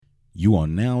You are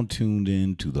now tuned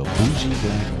in to the Bougie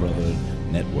Black Brother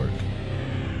Network.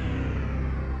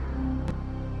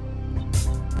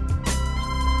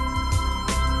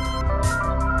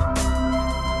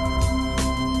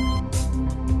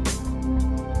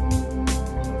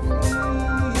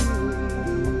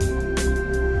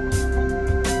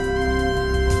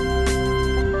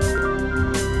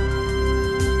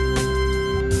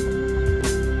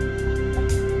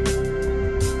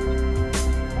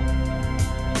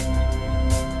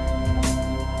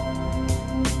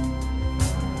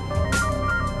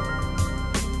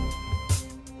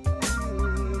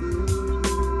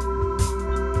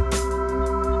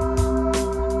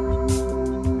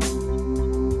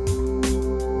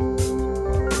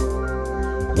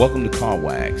 Welcome to Car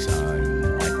Wax.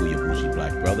 I'm Michael, your Bougie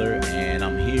Black Brother, and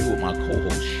I'm here with my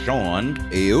co-host Sean.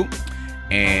 Ew.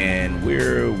 And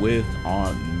we're with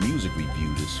our music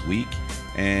review this week,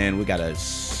 and we got a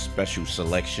special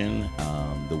selection.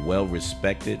 The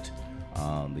well-respected,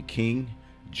 the King,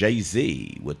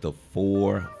 Jay-Z, with the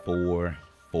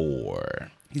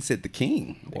 444. He said the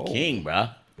king. The King,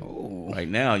 bruh. Oh. Right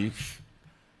now,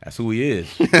 that's who he is.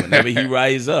 Whenever he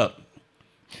rises up,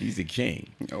 he's the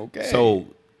king. Okay. So,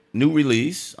 new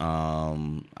release. How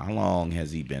long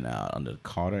has he been out? Under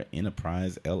Carter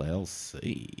Enterprise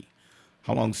LLC.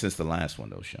 How long since the last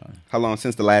one, though, Sean? How long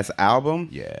since the last album?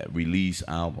 Yeah, release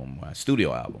album,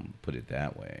 studio album, put it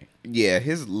that way. Yeah,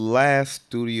 his last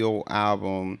studio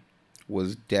album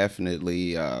was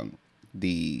definitely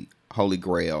the Holy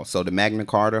Grail. So the Magna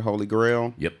Carta Holy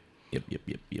Grail. Yep.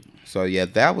 So yeah,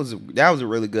 that was a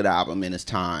really good album in its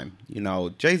time. You know,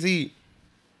 Jay-Z's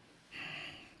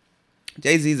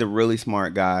a really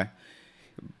smart guy,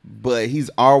 but he's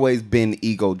always been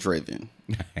ego driven.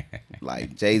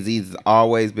 Like Jay-Z's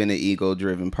always been an ego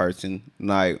driven person.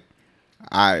 Like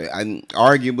I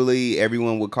arguably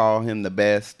everyone would call him the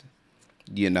best.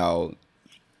 You know,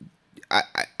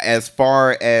 as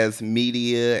far as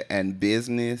media and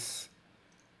business,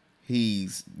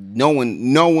 no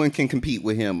one can compete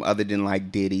with him other than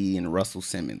like Diddy and Russell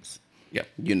Simmons. Yep.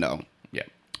 You know. Yep.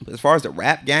 But as far as the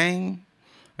rap game,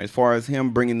 as far as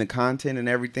him bringing the content and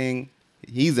everything,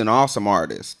 he's an awesome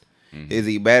artist. Mm-hmm. Is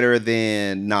he better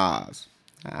than Nas?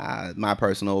 My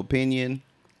personal opinion,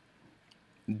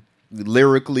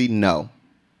 lyrically, no.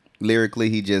 Lyrically,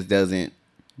 he just doesn't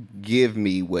give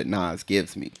me what Nas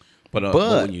gives me. But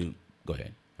when you go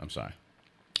ahead, I'm sorry.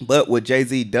 But what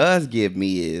Jay-Z does give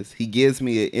me is he gives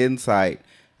me an insight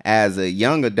as a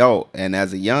young adult and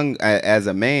as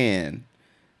a man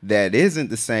that isn't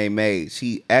the same age.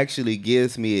 He actually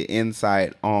gives me an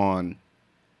insight on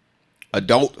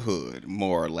adulthood,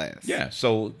 more or less. Yeah,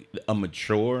 so a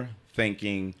mature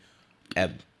thinking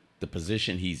at the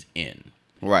position he's in.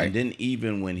 Right. And then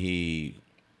even when he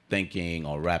thinking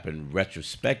or rapping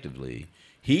retrospectively,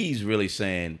 he's really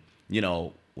saying, you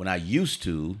know, when I used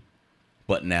to,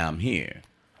 but now I'm here.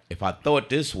 If I thought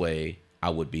this way, I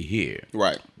would be here.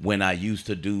 Right. When I used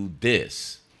to do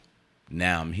this,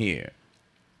 now I'm here.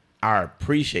 I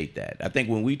appreciate that. I think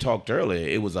when we talked earlier,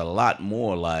 it was a lot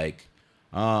more like,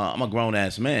 I'm a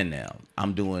grown-ass man now.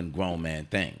 I'm doing grown man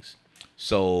things.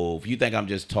 So if you think I'm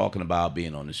just talking about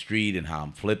being on the street and how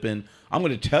I'm flipping, I'm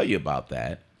going to tell you about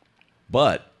that.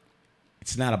 But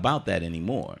it's not about that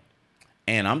anymore.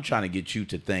 And I'm trying to get you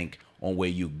to think on where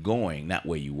you're going, not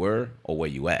where you were or where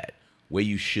you at, where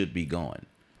you should be going.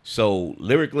 So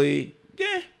lyrically,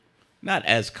 yeah, not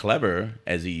as clever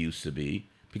as he used to be,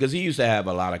 because he used to have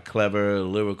a lot of clever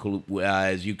lyrical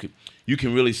guys. You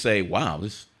can really say, wow,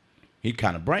 he's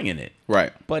kind of bringing it.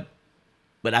 Right. But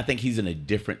I think he's in a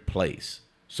different place.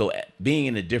 So being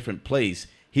in a different place,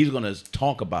 he's going to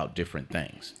talk about different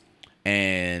things.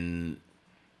 And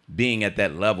being at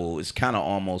that level is kind of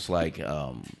almost like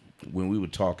when we were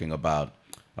talking about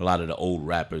a lot of the old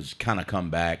rappers kind of come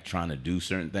back trying to do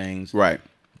certain things. Right.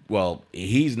 Well,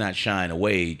 he's not shying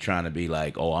away trying to be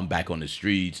like, oh, I'm back on the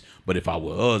streets. But if I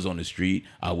was on the street,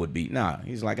 I would be. Nah,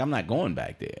 he's like, I'm not going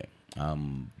back there.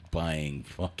 I'm buying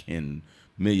fucking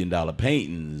 $1 million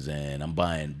paintings, and I'm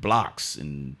buying blocks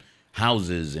and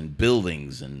houses and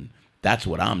buildings, and that's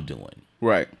what I'm doing.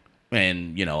 Right.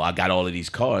 And, you know, I got all of these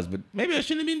cars, but maybe I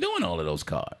shouldn't have been doing all of those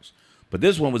cars. But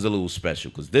this one was a little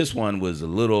special because this one was a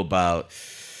little about,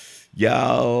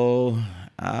 yo,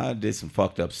 I did some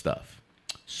fucked up stuff.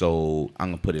 So I'm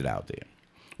going to put it out there.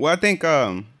 Well, I think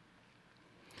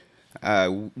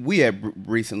we had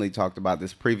previously talked about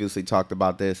this.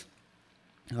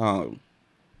 The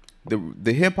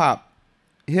hip hop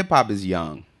is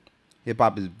young. Hip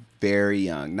hop is very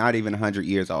young, not even 100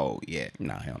 years old yet.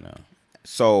 Nah, hell no.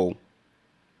 So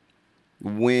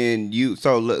when you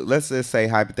let's just say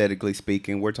hypothetically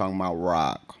speaking, we're talking about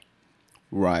rock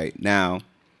right now.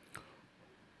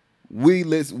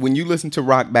 When you listen to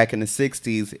rock back in the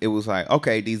 60s, it was like,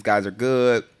 okay, these guys are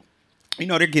good.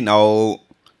 They're getting old,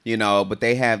 but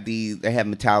they have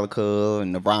Metallica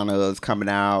and Nirvana's coming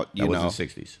out, That was the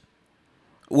 60s.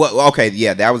 Well, okay,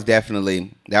 yeah,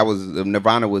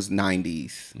 Nirvana was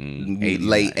 90s, 80s,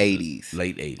 late 90s. 80s.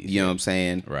 Late 80s. You know what I'm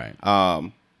saying? Right.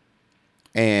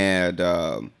 And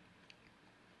Guns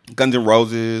N'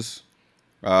 Roses,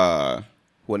 well,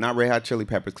 not Red Hot Chili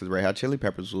Peppers, because Red Hot Chili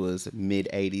Peppers was mid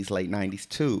 80s, late 90s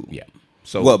too. Yeah.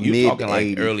 So well, you're mid talking like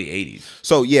 80s. early 80s.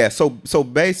 So yeah, so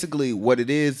basically what it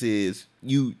is you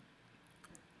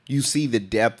see the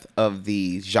depth of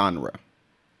the genre.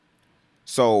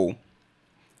 So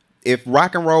if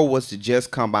rock and roll was to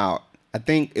just come out, I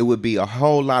think it would be a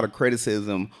whole lot of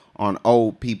criticism on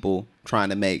old people trying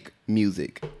to make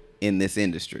music in this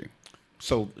industry.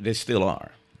 So there still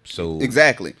are. So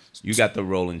Exactly. you got the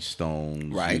Rolling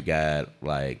Stones. Right. You got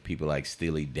like people like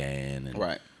Steely Dan. And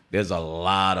Right. there's a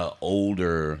lot of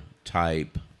older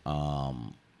type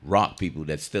rock people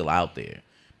that's still out there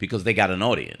because they got an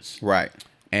audience. Right.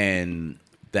 And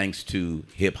thanks to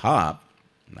hip hop,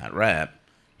 not rap,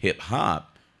 hip hop,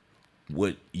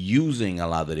 with using a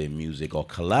lot of their music or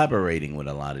collaborating with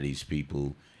a lot of these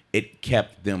people, it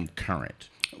kept them current.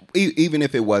 Even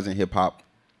if it wasn't hip hop,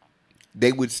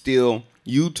 they would still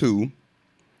U2,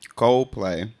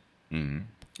 Coldplay,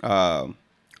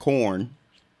 Korn,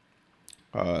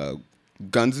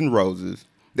 Guns N' Roses.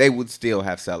 They would still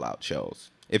have sellout shows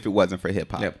if it wasn't for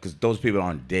hip hop. Yeah, because those people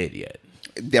aren't dead yet.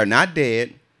 They're not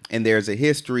dead, and there's a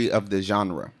history of the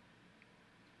genre.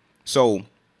 So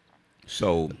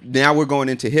now we're going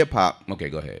into hip hop. Okay,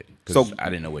 go ahead. Because So- I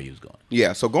didn't know where you was going.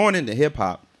 Yeah, so going into hip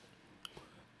hop,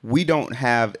 we don't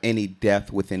have any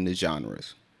depth within the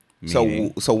genres.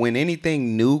 Meaning? So when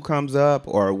anything new comes up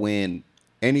or when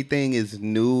anything is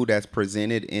new that's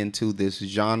presented into this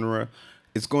genre,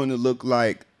 it's going to look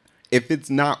like, if it's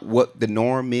not what the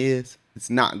norm is, it's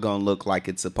not going to look like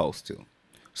it's supposed to.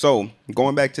 So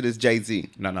going back to this Jay-Z.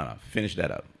 No. Finish that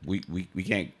up. We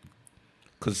can't,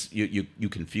 because you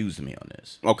confused me on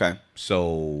this. Okay.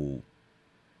 So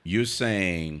you're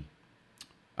saying,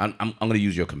 I'm going to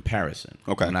use your comparison.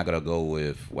 Okay. I'm not going to go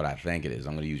with what I think it is.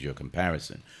 I'm going to use your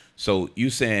comparison. So you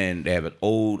saying they have an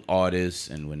old artist,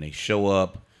 and when they show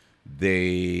up,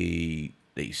 they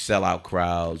sell out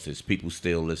crowds. There's people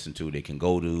still listen to. They can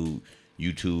go to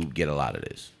YouTube, get a lot of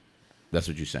this. That's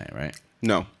what you're saying, right?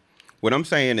 No. What I'm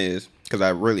saying is, because I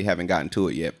really haven't gotten to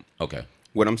it yet. Okay.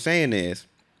 What I'm saying is,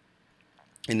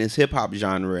 in this hip hop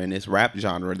genre and this rap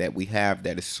genre that we have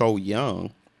that is so young,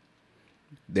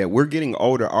 that we're getting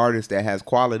older artists that has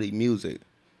quality music,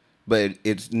 but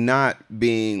it's not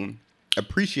being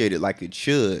appreciated like it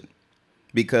should,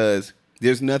 because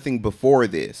there's nothing before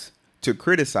this to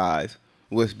criticize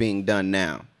what's being done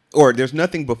now, or there's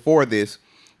nothing before this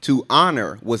to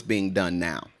honor what's being done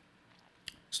now.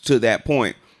 To that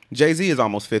point, Jay-Z is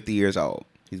almost 50 years old.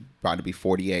 He's about to be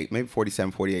 48, maybe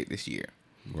 47, 48 this year.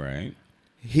 Right.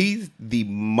 He's the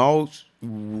most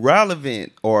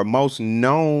relevant or most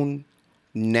known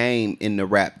name in the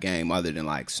rap game, other than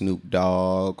like Snoop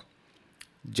Dogg,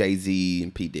 Jay-Z,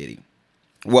 and P. Diddy.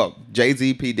 Well,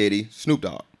 Jay-Z, P. Diddy, Snoop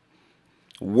Dogg.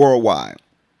 Worldwide.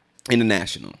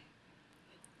 International.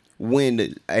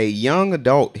 When a young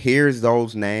adult hears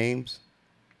those names,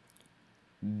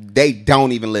 they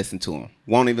don't even listen to him.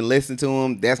 Won't even listen to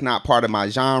him. That's not part of my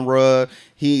genre.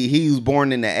 He was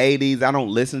born in the 80s. I don't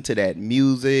listen to that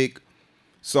music.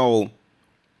 So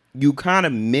you kind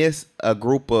of miss a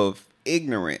group of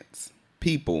ignorance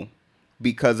people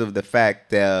because of the fact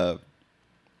that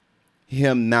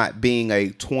him not being a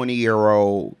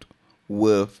 20-year-old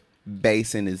with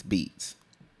bass in his beats.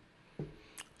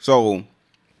 So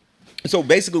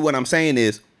basically what I'm saying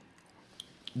is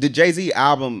the Jay-Z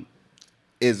album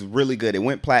is really good. It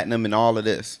went platinum and all of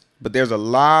this. But there's a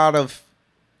lot of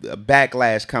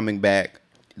backlash coming back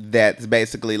that's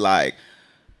basically like,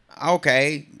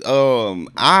 okay,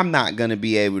 I'm not going to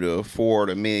be able to afford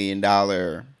 $1 million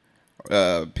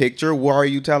picture. Why are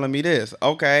you telling me this?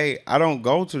 Okay, I don't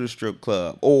go to the strip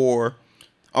club. Or,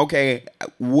 okay,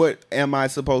 what am I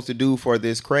supposed to do for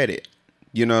this credit?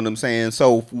 You know what I'm saying?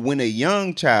 So when a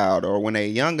young child or when a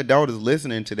young adult is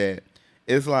listening to that,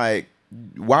 it's like,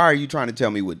 why are you trying to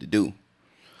tell me what to do?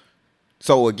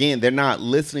 So again, they're not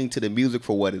listening to the music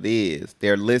for what it is.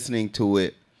 They're listening to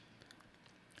it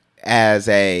as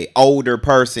a older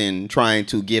person trying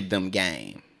to give them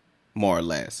game, more or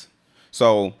less.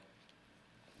 So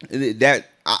that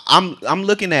I'm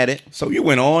looking at it. So you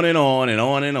went on and on and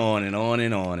on and on and on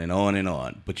and on and on and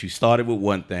on, but you started with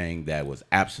one thing that was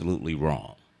absolutely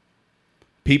wrong.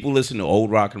 People listen to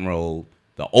old rock and roll.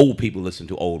 The old people listen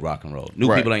to old rock and roll. New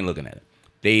Right. people ain't looking at it.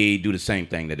 They do the same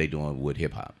thing that they doing with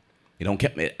hip hop. It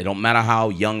don't matter how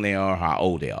young they are, how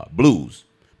old they are. Blues.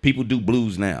 People do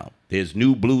blues now. There's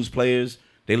new blues players.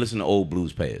 They listen to old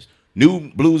blues players.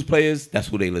 New blues players, that's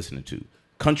who they listening to.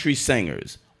 Country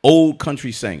singers, old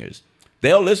country singers.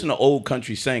 They'll listen to old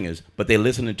country singers, but they're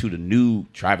listening to the new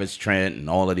Travis Trent and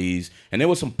all of these. And there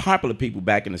were some popular people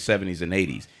back in the 70s and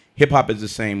 80s. Hip hop is the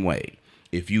same way.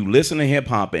 If you listen to hip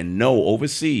hop and know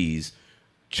overseas,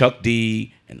 Chuck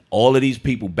D and all of these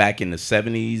people back in the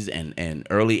 70s and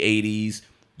early 80s,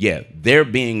 yeah, they're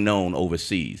being known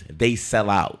overseas. They sell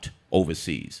out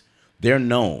overseas. They're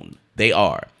known. They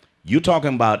are. You're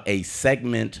talking about a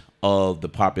segment of the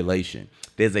population.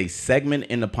 There's a segment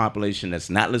in the population that's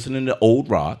not listening to old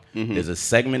rock. Mm-hmm. There's a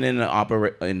segment in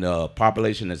the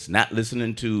population that's not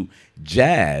listening to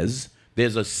jazz.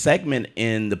 There's a segment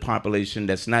in the population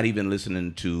that's not even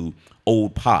listening to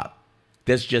old pop.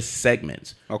 There's just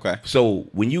segments. Okay. So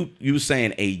when you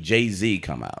saying a Jay-Z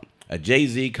come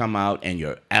out, and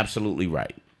you're absolutely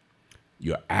right.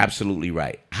 You're absolutely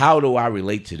right. How do I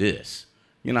relate to this?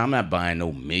 You know, I'm not buying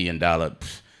no $1 million.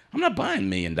 I'm not buying $1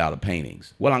 million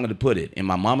paintings. What I'm going to put it in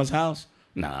my mama's house?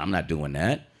 Nah, I'm not doing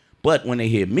that. But when they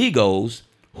hear Migos,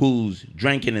 who's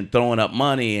drinking and throwing up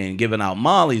money and giving out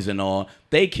mollies and all,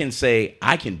 they can say,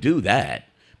 I can do that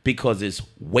because it's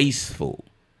wasteful.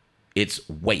 It's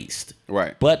waste.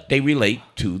 Right. But they relate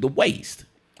to the waste.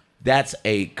 That's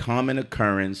a common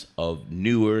occurrence of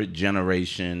newer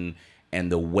generation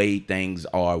and the way things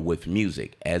are with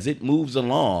music. As it moves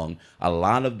along, a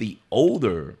lot of the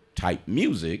older type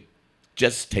music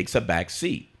just takes a back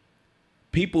seat.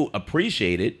 People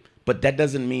appreciate it, but that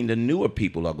doesn't mean the newer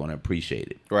people are going to appreciate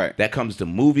it. Right. That comes to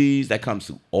movies, that comes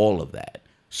to all of that.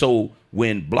 So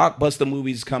when blockbuster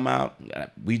movies come out,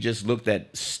 we just looked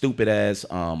at stupid ass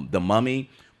The Mummy,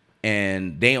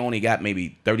 and they only got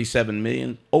maybe 37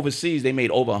 million. Overseas, they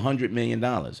made over $100 million.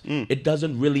 It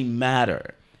doesn't really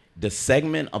matter. The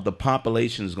segment of the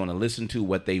population is going to listen to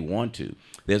what they want to.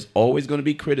 There's always going to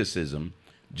be criticism.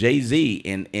 Jay-Z,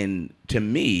 and to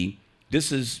me,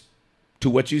 this is, to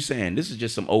what you're saying, this is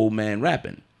just some old man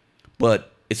rapping.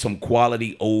 But it's some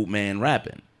quality old man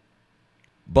rapping.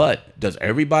 But does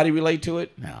everybody relate to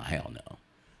it? No, hell no.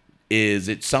 Is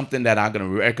it something that I'm going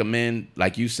to recommend,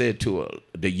 like you said, to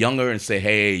the younger and say,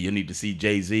 hey, you need to see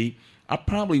Jay-Z? I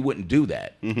probably wouldn't do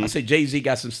that. I say Jay-Z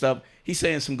got some stuff. He's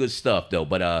saying some good stuff, though.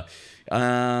 But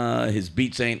his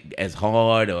beats ain't as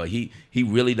hard, or he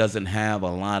really doesn't have a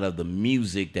lot of the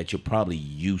music that you're probably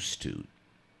used to.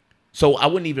 So I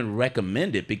wouldn't even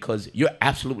recommend it, because you're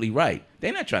absolutely right.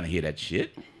 They're not trying to hear that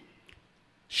shit.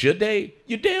 Should they?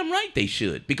 You're damn right they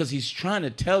should, because he's trying to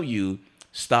tell you,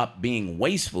 stop being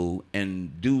wasteful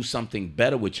and do something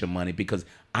better with your money, because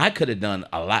I could have done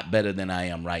a lot better than I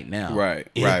am right now. Right.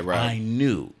 I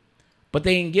knew. But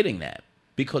they ain't getting that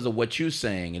because of what you're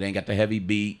saying. It ain't got the heavy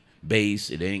beat, bass.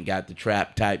 It ain't got the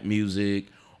trap type music,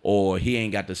 or he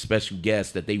ain't got the special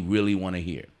guest that they really want to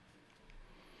hear.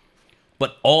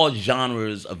 But all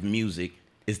genres of music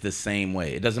is the same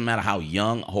way. It doesn't matter how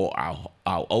young or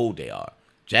how old they are.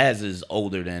 Jazz is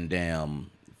older than damn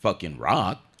fucking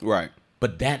rock. Right.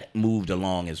 But that moved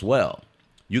along as well.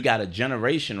 You got a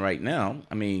generation right now.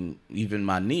 I mean, even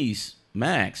my niece,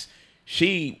 Max,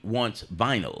 she wants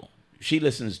vinyl. She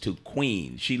listens to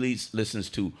Queen. She listens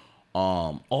to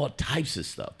all types of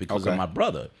stuff because of my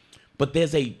brother. But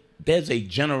there's a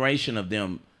generation of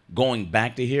them going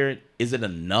back to hear it. Is it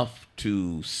enough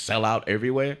to sell out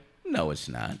everywhere? No, it's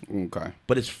not. Okay.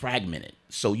 But it's fragmented.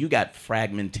 So you got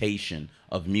fragmentation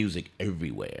of music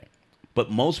everywhere. But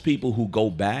most people who go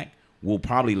back will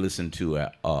probably listen to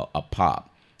a pop,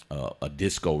 a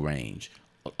disco range,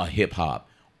 a hip hop,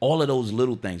 all of those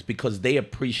little things, because they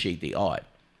appreciate the art.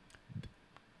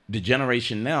 The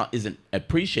generation now isn't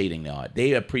appreciating the art.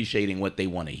 They're appreciating what they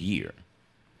want to hear.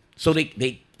 So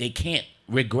they can't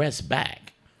regress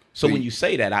back. So when you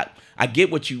say that, I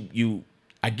get what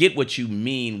I get what you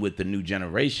mean with the new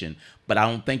generation, but I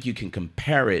don't think you can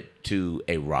compare it to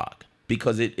a rock,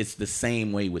 because it's the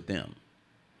same way with them.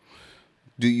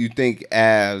 Do you think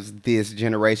as this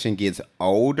generation gets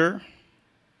older,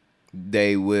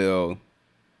 they will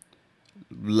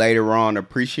later on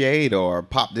appreciate or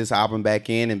pop this album back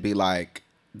in and be like,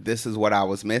 this is what I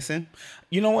was missing?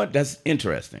 You know what? That's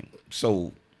interesting.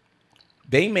 So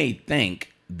they may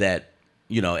think that,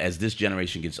 you know, as this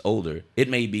generation gets older, it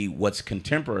may be what's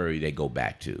contemporary they go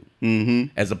back to,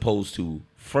 as opposed to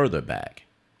further back.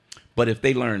 But if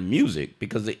they learn music,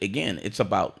 because again, it's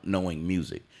about knowing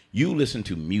music. You listen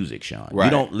to music, Sean. Right.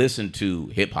 You don't listen to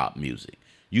hip hop music.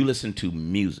 You listen to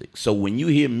music. So when you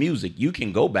hear music, you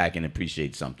can go back and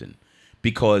appreciate something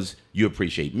because you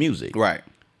appreciate music. Right.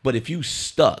 But if you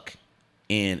stuck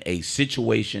in a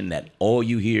situation that all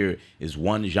you hear is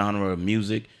one genre of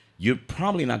music, you're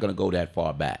probably not going to go that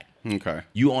far back. Okay.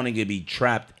 You only going to be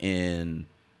trapped in,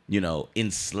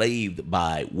 enslaved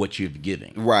by what you're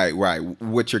giving. Right.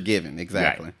 What you're giving.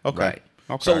 Exactly. Right, Okay. right.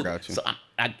 Okay, So, I got you. So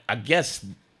I guess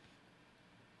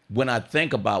when I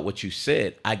think about what you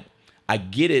said, I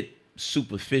get it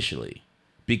superficially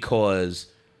because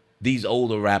these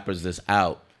older rappers that's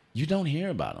out, you don't hear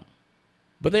about them.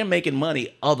 But they're making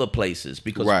money other places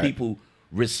because Right. people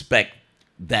respect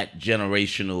that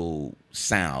generational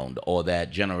sound or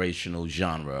that generational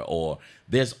genre, or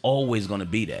there's always going to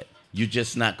be that. You're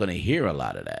just not going to hear a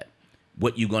lot of that.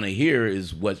 What you're going to hear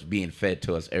is what's being fed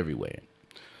to us everywhere.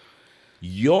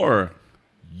 Your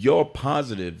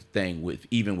positive thing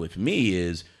with me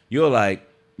is you're like,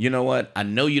 you know what? I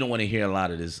know you don't want to hear a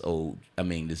lot of this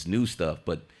new stuff,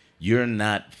 but you're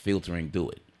not filtering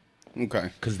through it. Okay.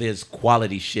 Because there's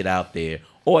quality shit out there,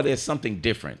 or there's something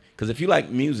different. Because if you like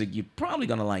music, you're probably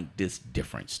going to like this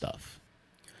different stuff.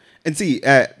 And see,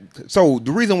 so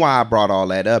the reason why I brought all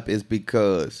that up is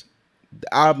because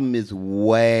the album is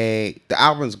great.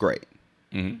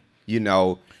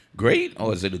 Mm-hmm. Great,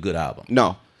 or is it a good album?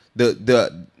 No,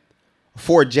 the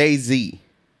for Jay-Z,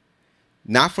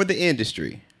 not for the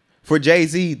industry. For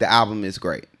Jay-Z, the album is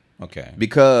great. Okay.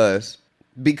 Because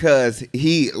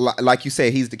he, like you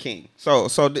said, he's the king. So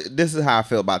this is how I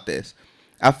feel about this.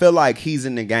 I feel like he's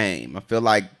in the game. I feel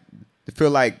like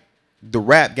the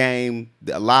rap game,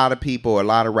 a lot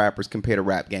of rappers compare the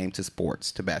rap game to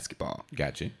sports, to basketball.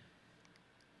 Gotcha.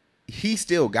 He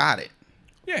still got it.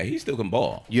 Yeah, he still can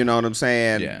ball. You know what I'm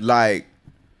saying? Yeah. Like,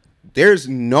 there's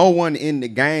no one in the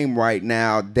game right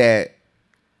now that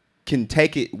can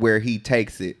take it where he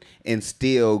takes it and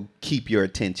still keep your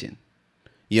attention.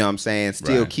 You know what I'm saying?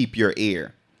 Still keep your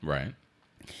ear. Right.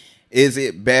 Is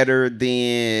it better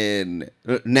than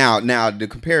now the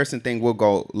comparison thing will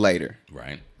go later.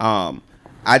 Right.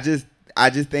 I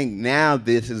just think now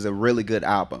this is a really good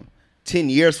album. 10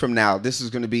 years from now, this is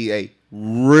going to be a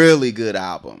really good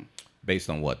album. Based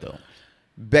on what though?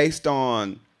 Based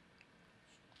on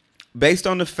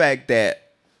the fact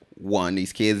that one,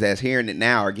 these kids that's hearing it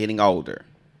now are getting older.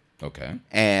 Okay.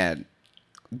 And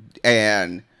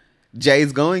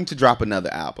Jay's going to drop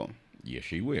another album. Yes,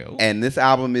 she will. And this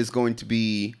album is going to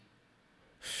be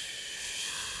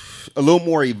a little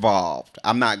more evolved.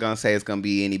 I'm not going to say it's going to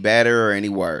be any better or any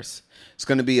worse. It's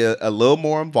going to be a little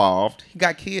more involved. He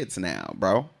got kids now,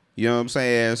 bro. You know what I'm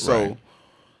saying? So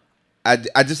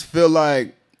I just feel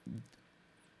like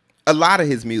a lot of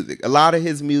his music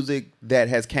that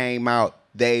has came out,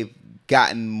 they've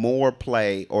gotten more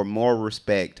play or more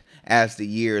respect as the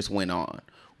years went on.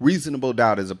 Reasonable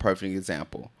Doubt is a perfect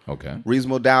example. Okay.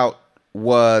 Reasonable Doubt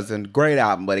was a great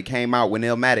album, but it came out when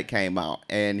Illmatic came out,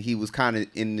 and he was kind of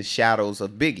in the shadows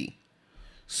of Biggie.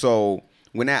 So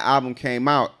when that album came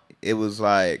out, it was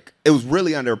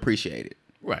really underappreciated.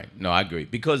 Right. No, I agree.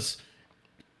 Because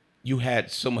you had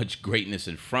so much greatness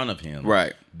in front of him.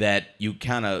 Right. That you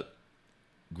kind of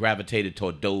gravitated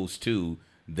toward those two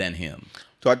than him.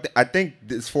 So I think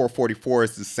this 444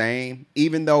 is the same.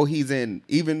 Even though he's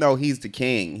the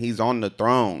king, he's on the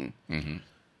throne. Mm-hmm.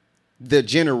 The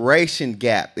generation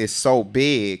gap is so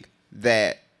big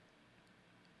that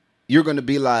you're going to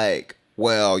be like,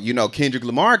 well, Kendrick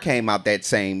Lamar came out that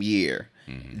same year.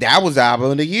 Mm-hmm. That was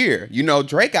album of the year.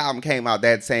 Drake album came out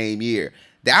that same year.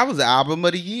 That was the album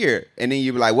of the year. And then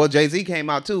you'd be like, well, Jay-Z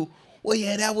came out too. Well,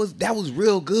 yeah, that was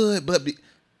real good,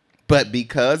 but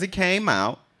because it came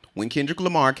out when Kendrick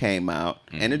Lamar came out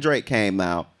and the Drake came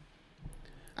out,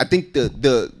 I think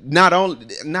the not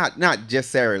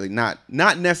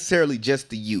necessarily just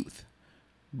the youth,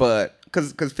 but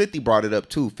because 50 brought it up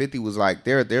too. 50 was like,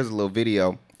 there's a little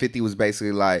video. 50 was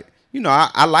basically like,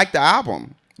 I like the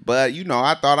album, but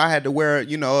I thought I had to wear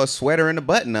a sweater and a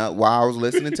button up while I was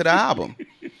listening to the album.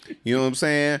 You know what I'm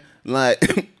saying?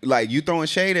 Like you throwing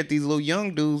shade at these little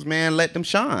young dudes, man. Let them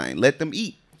shine. Let them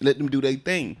eat. Let them do their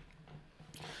thing.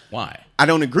 Why? I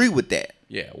don't agree with that.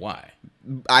 Yeah, why?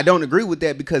 I don't agree with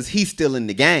that because he's still in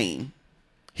the game.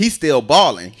 He's still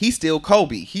balling. He's still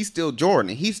Kobe. He's still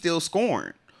Jordan. He's still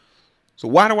scoring. So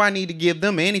why do I need to give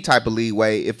them any type of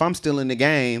leeway if I'm still in the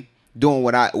game doing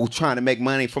what I was trying to make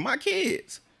money for my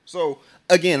kids? So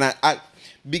again, I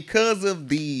because of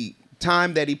the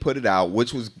time that he put it out,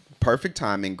 which was perfect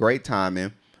timing, great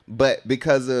timing, But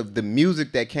because of the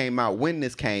music that came out when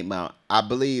this came out, I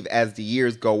believe as the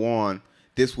years go on,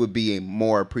 this would be a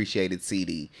more appreciated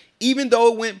CD. Even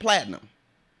though it went platinum,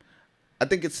 I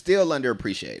think it's still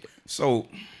underappreciated. So,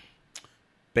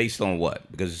 based on what?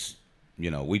 Because,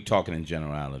 we're talking in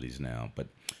generalities now, but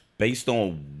based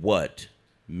on what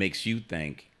makes you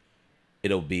think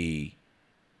it's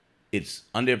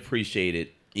underappreciated,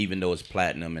 even though it's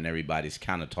platinum and everybody's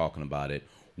kind of talking about it?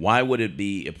 Why would it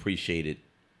be appreciated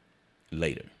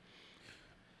later?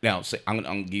 Now, I'm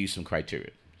going to give you some criteria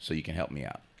so you can help me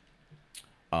out.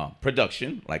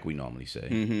 Production, like we normally say.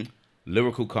 Mm-hmm.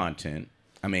 Lyrical content.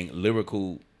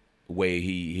 Lyrical way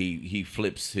he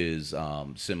flips his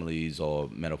similes or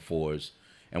metaphors.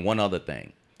 And one other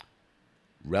thing.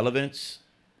 Relevance.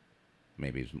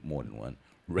 Maybe it's more than one.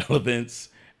 Relevance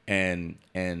and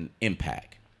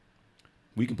impact.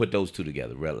 We can put those two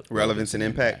together. Relevance and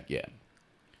impact? Yeah.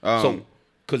 So,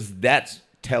 because that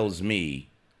tells me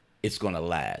it's going to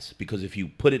last. Because if you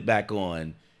put it back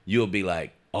on, you'll be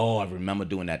like, oh, I remember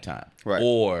doing that time. Right.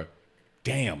 Or,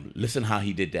 damn, listen how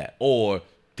he did that. Or,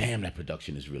 damn, that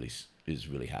production is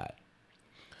really hot.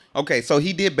 Okay, so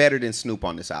he did better than Snoop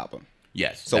on this album.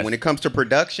 Yes. So when it comes to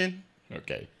production,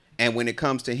 okay, and when it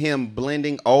comes to him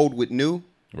blending old with new,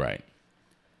 right,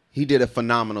 he did a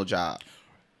phenomenal job.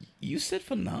 You said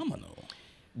phenomenal.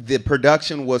 The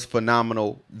production was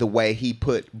phenomenal. The way he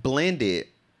blended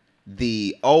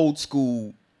the old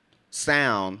school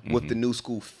sound with the new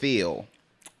school feel.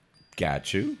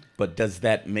 Got you. But does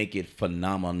that make it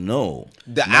phenomenal?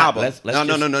 The album.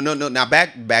 No. Now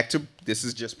back to this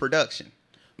is just production.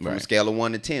 From a scale of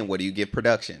 1 to 10, what do you give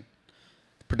production?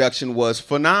 Production was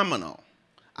phenomenal.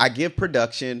 I give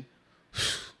production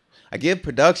a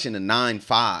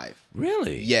 9.5.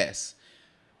 Really? Yes.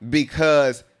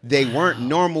 Because they weren't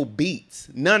normal beats.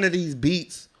 None of these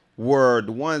beats were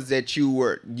the ones that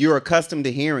you're accustomed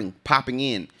to hearing popping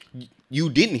in. You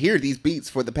didn't hear these beats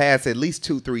for the past at least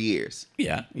 2-3 years.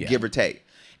 Yeah. Give or take.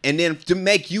 And then to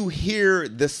make you hear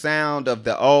the sound of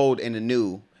the old and the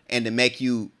new and to make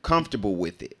you comfortable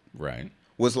with it. Right.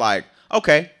 Was like,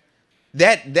 okay,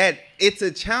 that it's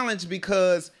a challenge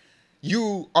because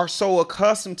you are so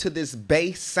accustomed to this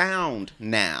bass sound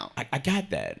now. I got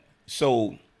that.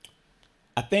 So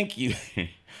I think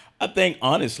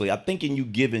honestly, I think you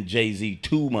giving Jay-Z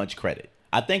too much credit.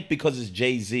 I think because it's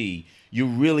Jay-Z, you're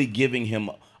really giving him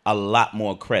a lot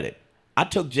more credit. I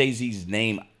took Jay-Z's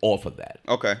name off of that.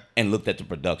 Okay. And looked at the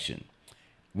production.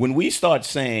 When we start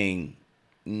saying,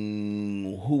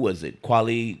 who was it?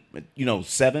 Kweli,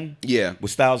 7? Yeah.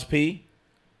 With Styles P?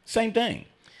 Same thing.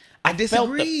 I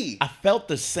disagree. I felt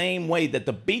the same way that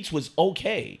the beats was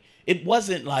okay. It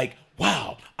wasn't like,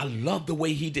 wow, I love the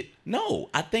way he did. No,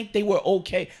 I think they were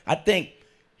okay. I think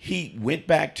he went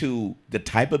back to the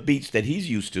type of beats that he's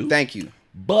used to. Thank you.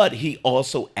 But he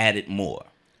also added more,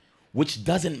 which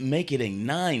doesn't make it a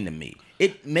 9 to me.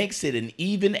 It makes it an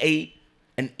even 8,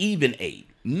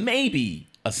 maybe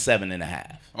a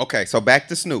 7.5. Okay, so back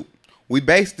to Snoop. We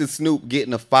based the Snoop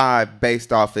getting a 5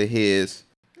 based off of his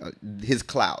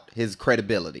clout, his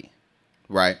credibility,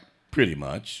 right? Pretty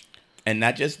much. And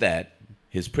not just that,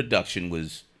 his production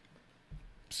was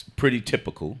pretty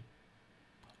typical,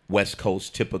 West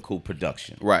Coast typical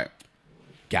production. Right.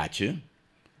 Gotcha.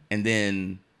 And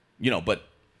then, but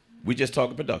we just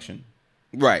talking production.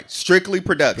 Right. Strictly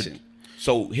production.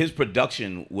 So his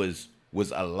production was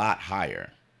a lot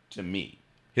higher to me.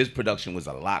 His production was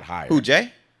a lot higher. Who,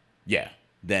 Jay? Yeah,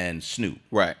 than Snoop.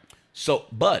 Right. So,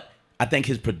 but I think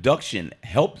his production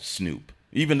helped Snoop,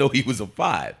 even though he was a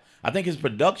 5. I think his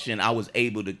production, I was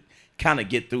able to kind of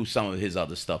get through some of his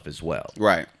other stuff as well.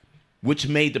 Right. Which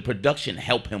made the production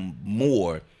help him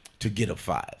more to get a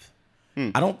 5.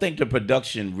 I don't think the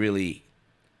production really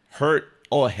hurt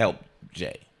or helped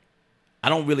Jay. I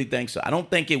don't really think so. I don't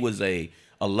think it was a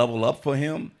level up for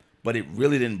him, but it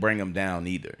really didn't bring him down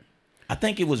either. I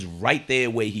think it was right there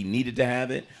where he needed to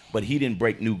have it, but he didn't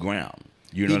break new ground.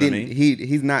 You know what I mean?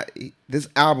 He's not. This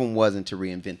album wasn't to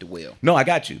reinvent the wheel. No, I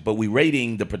got you. But we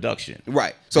rating the production,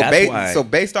 right? So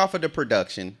based off of the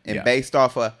production and based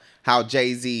off of how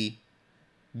Jay-Z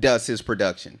does his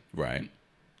production, right?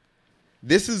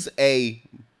 This is a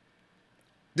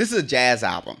jazz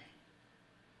album.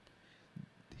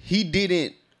 He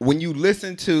didn't. When you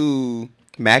listen to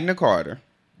Magna Carta,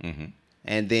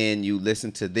 and then you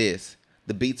listen to this,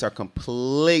 the beats are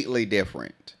completely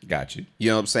different. Got you.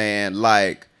 You know what I'm saying?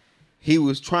 Like, he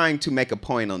was trying to make a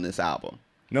point on this album.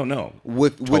 No.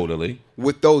 Totally.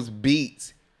 With those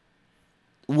beats,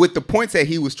 with the points that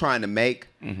he was trying to make,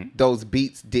 those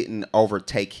beats didn't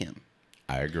overtake him.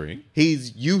 I agree.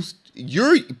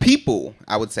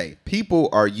 I would say, people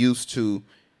are used to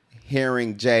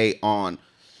hearing Jay on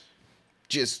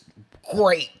just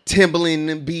great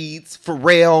Timbaland beats,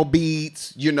 Pharrell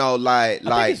beats, I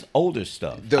think his older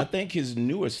stuff. I think his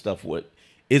newer stuff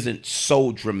isn't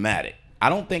so dramatic. I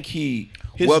don't think his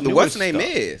what's name stuff,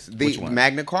 is the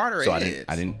Magna Carta. So is.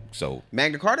 I didn't. So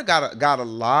Magna Carta got a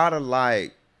lot of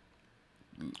like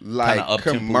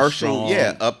commercial,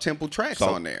 up tempo tracks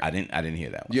on there. I didn't hear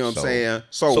that one. You know what I'm saying?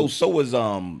 So was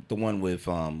the one with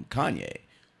Kanye.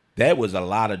 There was a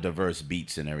lot of diverse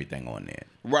beats and everything on there.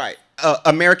 Right.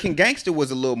 American Gangster was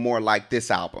a little more like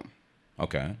this album.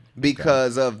 Okay.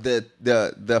 Because of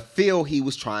the feel he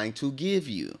was trying to give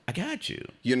you. I got you.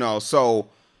 So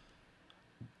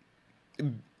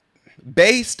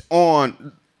based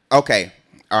on all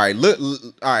right, look,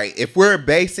 all right, if we're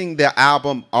basing the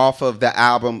album off of the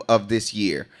album of this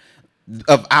year,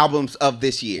 of albums of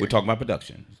this year. We're talking about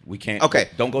production. We can't. Okay.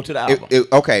 Don't go to the album.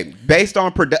 Okay. Based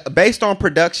on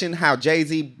production, how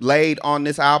Jay-Z laid on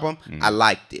this album, I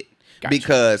liked it. Gotcha.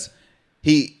 Because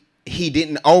he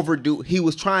didn't overdo. He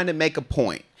was trying to make a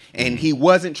point, and he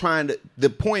wasn't trying to. The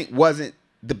point wasn't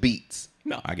the beats.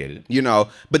 No, I get it.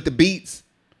 But the beats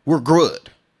were good.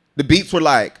 The beats were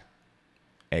like.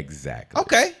 Exactly.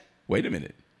 Okay. Wait a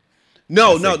minute.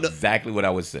 No. Exactly what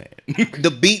I was saying.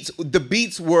 The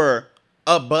beats were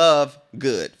above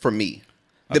good for me.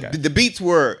 The beats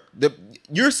were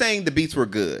you're saying the beats were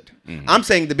good. Mm-hmm. I'm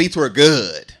saying the beats were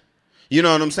good. You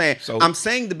know what I'm saying? So, I'm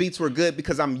saying the beats were good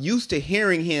because I'm used to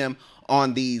hearing him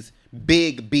on these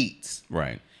big beats.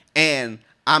 Right. And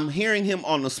I'm hearing him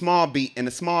on a small beat, and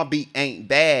the small beat ain't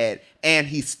bad, and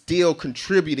he's still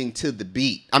contributing to the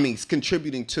beat. I mean, he's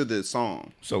contributing to the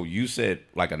song. So you said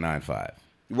like a 9.5.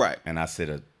 Right. And I said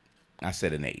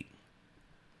an 8.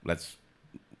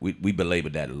 We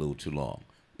belabored that a little too long.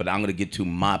 But I'm going to get to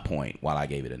my point while I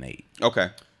gave it an 8.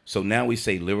 Okay. So now we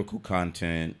say lyrical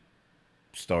content,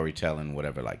 storytelling,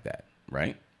 whatever like that,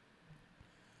 right?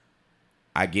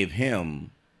 I give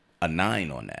him a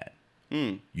 9 on that.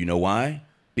 You know why?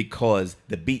 Because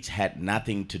the beats had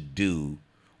nothing to do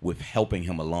with helping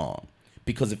him along.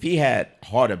 Because if he had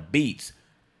harder beats,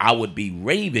 I would be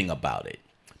raving about it.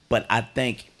 But I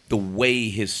think the way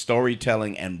his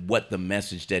storytelling and what the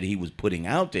message that he was putting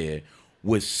out there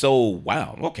was so,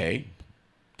 wow, okay,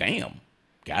 damn,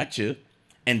 gotcha.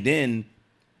 And then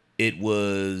it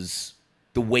was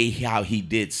the way how he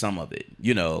did some of it.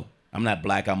 I'm not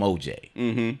black, I'm OJ.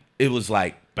 Mm-hmm. It was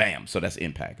like, bam, so that's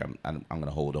impact. I'm going to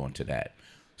hold on to that.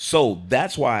 So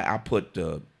that's why I put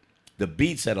the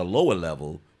beats at a lower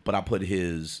level, but I put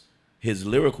his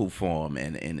lyrical form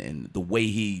and the way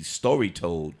he story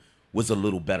told was a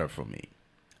little better for me.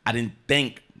 I didn't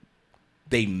think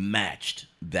they matched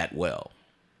that well,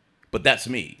 but that's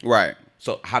me. Right.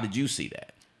 So how did you see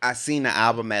that? I seen the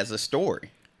album as a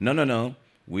story. No.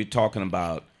 We're talking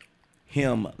about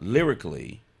him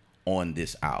lyrically on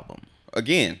this album.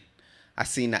 Again, I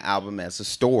seen the album as a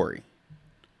story.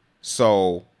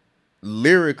 So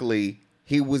lyrically,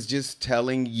 he was just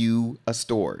telling you a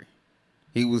story.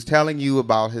 He was telling you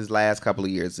about his last couple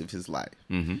of years of his life.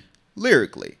 Mm-hmm.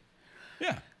 Lyrically.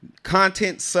 Yeah.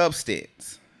 Content,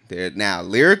 substance. Now,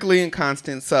 lyrically and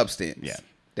content, substance. Yeah.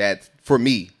 That's, for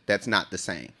me, that's not the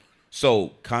same.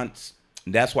 So,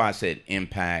 that's why I said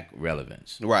impact,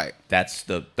 relevance. Right. That's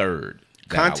the third.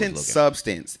 Content,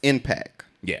 substance, impact.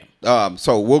 Yeah.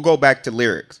 So we'll go back to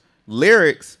lyrics.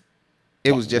 Lyrics,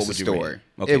 it was just a story.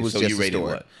 Okay, it was so just you a rated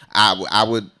story. What?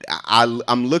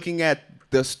 I'm looking at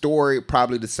the story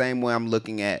probably the same way I'm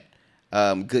looking at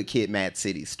Good Kid, Mad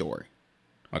City's story.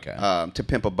 Okay. To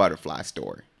Pimp a Butterfly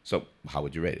story. So how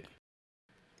would you rate it?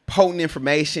 Potent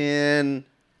information,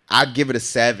 I'd give it a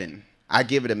 7. I'd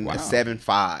give it a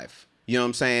 7.5. You know what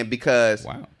I'm saying? Because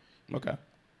wow. Okay.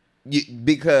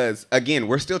 Because again,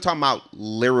 we're still talking about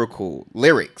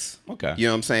lyrics. Okay. You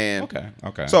know what I'm saying?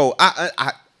 Okay. So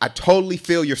I totally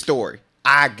feel your story.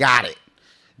 I got it.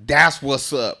 That's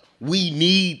what's up. We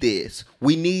need this.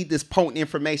 We need this potent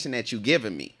information that you're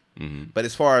giving me. Mm-hmm. But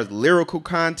as far as lyrical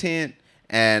content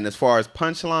and as far as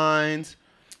punchlines,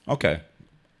 okay.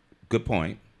 Good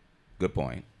point.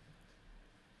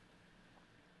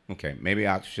 Okay, maybe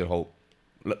I should hope.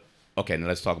 Okay, now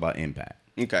let's talk about impact.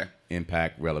 Okay.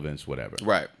 Impact, relevance, whatever.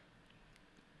 Right.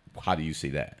 How do you see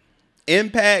that?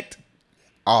 Impact,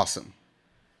 awesome.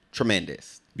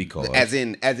 Tremendous. Because as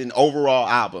in overall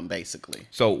album, basically.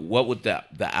 So what would the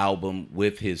album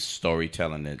with his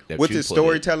storytelling that with his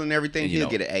storytelling and everything, he'll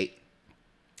get an 8.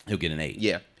 He'll get an 8.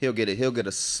 Yeah, he'll get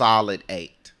a solid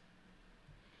 8.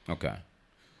 Okay.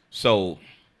 So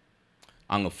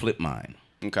I'm gonna flip mine.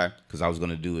 Okay. because I was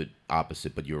going to do it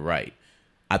opposite, but you're right.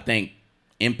 I think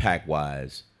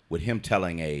impact-wise, with him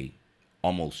telling a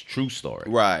almost true story,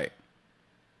 Right.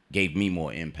 gave me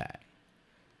more impact.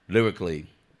 Lyrically,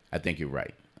 I think you're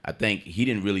right. I think he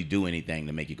didn't really do anything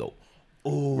to make you go,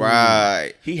 oh.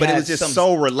 Right. But it was just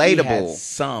so relatable. He had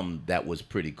some that was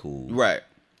pretty cool. Right.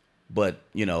 But,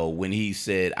 when he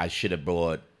said, I should have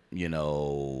brought,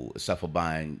 except for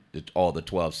buying all the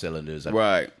 12 cylinders.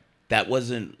 Right. That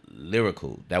wasn't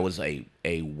lyrical. That was a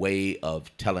way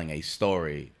of telling a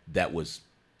story that was,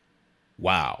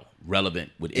 wow,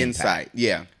 relevant with impact. Insight.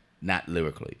 Yeah. Not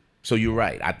lyrically. So you're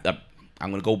right.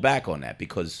 I'm going to go back on that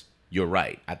because you're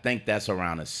right. I think that's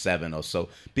around a 7 or so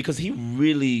because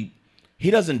he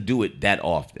doesn't do it that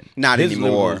often. Not His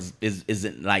anymore.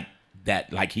 Isn't like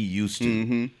that like he used to.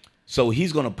 Mm-hmm. So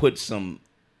he's going to put some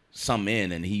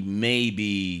in, and he may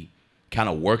be kind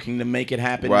of working to make it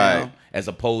happen now, as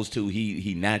opposed to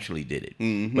he naturally did it.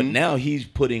 Mm-hmm. But now he's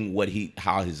putting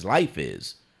how his life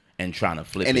is and trying to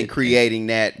flip it. And then creating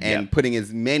that and putting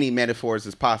as many metaphors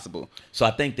as possible. So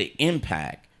I think the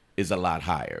impact is a lot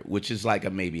higher, which is like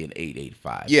maybe an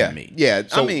 8.85 for me. Yeah.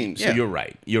 So, So you're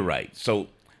right. You're right. So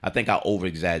I think I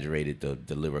over-exaggerated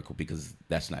the lyrical because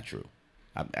that's not true.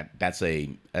 That's a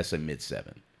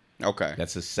mid-7. Okay.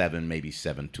 That's a 7, maybe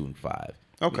 7.25.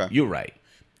 Okay. You're right.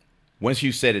 Once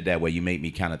you said it that way, you made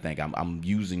me kind of think I'm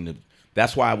using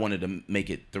that's why I wanted to make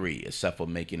it 3, except for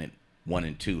making it 1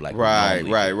 and 2. Like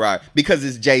Right. Because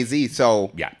it's Jay-Z,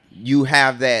 so yeah, you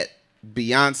have that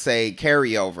Beyonce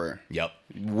carryover. Yep.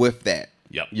 With that.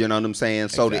 Yep. You know what I'm saying?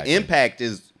 So Exactly. the impact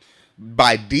is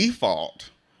by default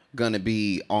gonna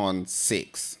be on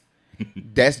 6.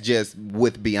 That's just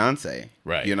with Beyonce.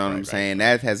 Right. You know what I'm saying?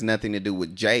 That has nothing to do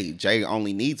with Jay. Jay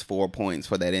only needs 4 points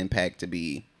for that impact to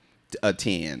be a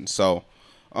 10. So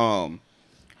I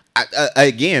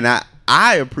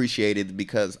appreciate it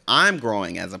because I'm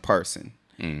growing as a person.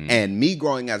 Mm-hmm. And me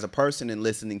growing as a person and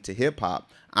listening to hip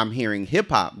hop, I'm hearing hip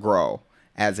hop grow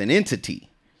as an entity.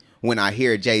 When I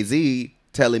hear Jay-Z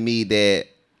telling me that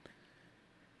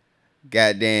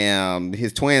goddamn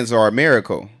his twins are a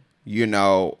miracle,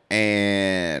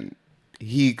 and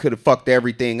he could have fucked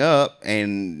everything up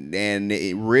and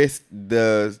it risked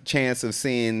the chance of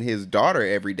seeing his daughter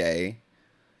every day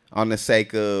on the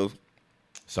sake of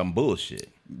some bullshit.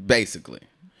 Basically.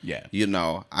 Yeah.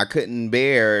 I couldn't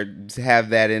bear to have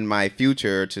that in my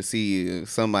future to see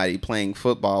somebody playing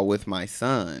football with my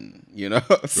son,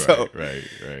 So, right.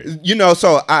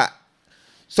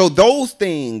 So those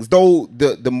things, though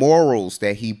the morals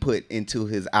that he put into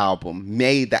his album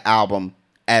made the album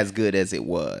as good as it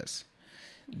was.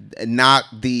 Not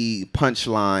the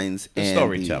punchlines and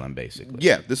storytelling, basically.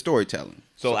 Yeah, the storytelling.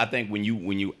 So I think when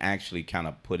you actually kind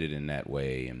of put it in that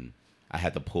way, and I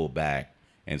had to pull back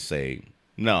and say,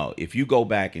 no, if you go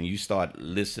back and you start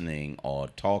listening or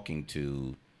talking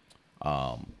to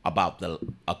about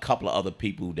a couple of other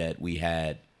people that we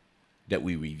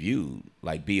reviewed,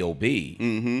 like B.O.B.,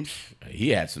 mm-hmm. he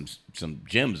had some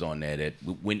gems on there that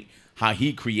how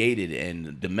he created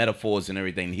and the metaphors and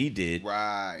everything he did.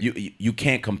 Right. You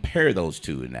can't compare those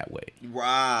two in that way.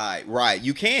 Right.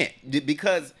 You can't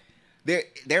because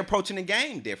they're approaching the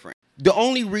game different. The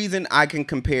only reason I can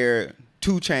compare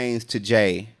 2 Chainz to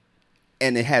Jay,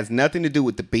 and it has nothing to do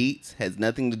with the beats, has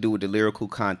nothing to do with the lyrical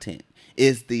content,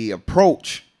 is the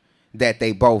approach that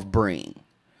they both bring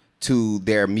to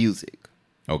their music.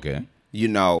 Okay.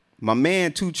 My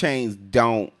man 2 Chainz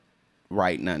don't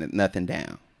write nothing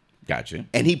down. Gotcha.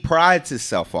 And he prides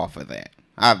himself off of that.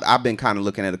 I've been kind of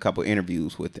looking at a couple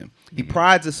interviews with him. He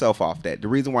prides himself off that. The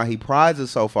reason why he prides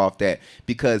himself off that,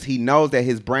 because he knows that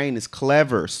his brain is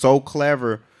clever, so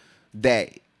clever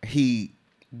that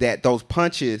those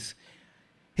punches,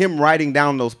 him writing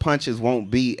down those punches won't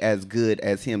be as good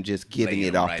as him just giving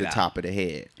it off the top of the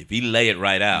head. If he lay it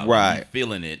right out, right,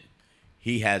 feeling it,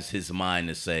 he has his mind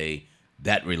to say,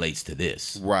 that relates to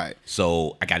this. Right.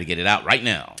 So I got to get it out right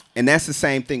now. And that's the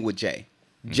same thing with Jay.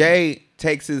 Mm-hmm. Jay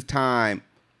takes his time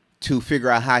to figure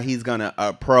out how he's going to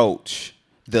approach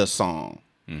the song.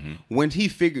 Mm-hmm. When he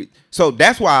figured... So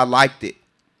that's why I liked it.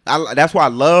 That's why I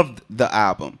loved the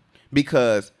album.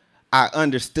 Because I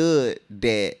understood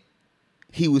that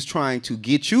he was trying to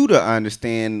get you to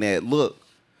understand that, look,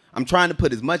 I'm trying to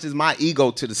put as much as my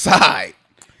ego to the side.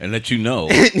 And let you know.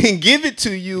 And give it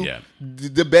to you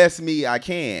the best me I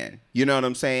can. You know what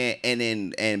I'm saying?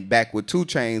 And back with 2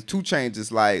 Chainz, 2 Chainz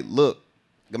is like, look,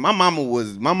 my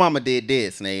mama did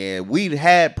this, and we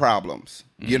had problems.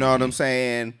 You know what I'm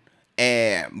saying?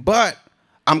 But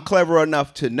I'm clever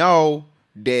enough to know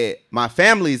that my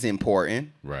family is important.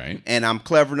 Right. And I'm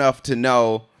clever enough to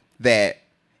know that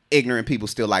ignorant people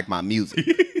still like my music.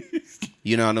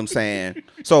 You know what I'm saying?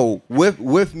 So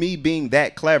with me being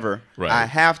that clever, Right. I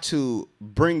have to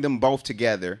bring them both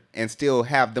together and still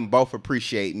have them both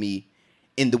appreciate me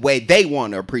in the way they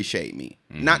want to appreciate me,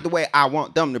 not the way I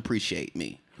want them to appreciate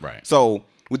me. Right. So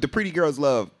with the Pretty Girls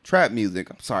Love trap music,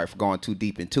 I'm sorry for going too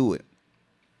deep into it.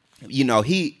 You know,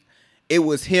 it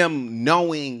was him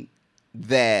knowing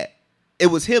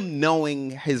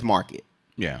his market.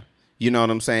 Yeah. You know what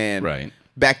I'm saying? Right.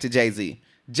 Back to Jay-Z.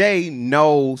 Jay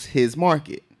knows his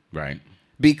market Right.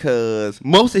 because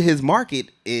most of his market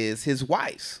is his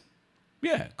wife's.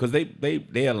 Yeah, because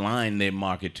they align their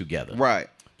market together. Right.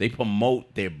 They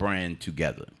promote their brand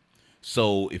together.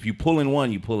 So if you pull in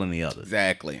one, you pull in the other.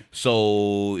 Exactly.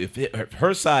 So if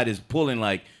her side is pulling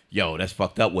like, yo, that's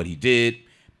fucked up what he did,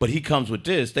 but he comes with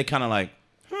this, they kind of like,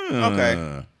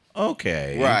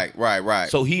 okay. Right.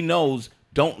 So he knows,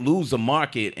 don't lose the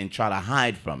market and try to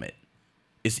hide from it.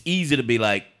 It's easy to be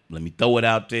like, let me throw it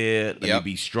out there. Let me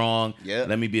be strong. Yep.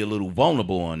 Let me be a little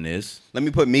vulnerable on this. Let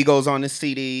me put Migos on this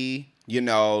CD. You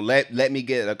know, let me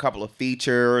get a couple of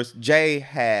features. Jay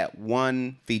had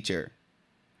one feature.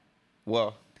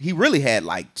 Well, he really had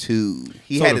like two.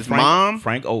 He had his mom.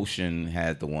 Frank Ocean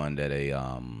had the one that they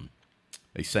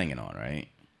singing on, right?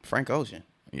 Frank Ocean.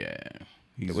 Yeah.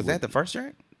 Was that the first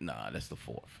track? Nah, that's the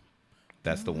fourth.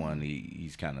 That's the one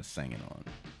he's kind of singing on.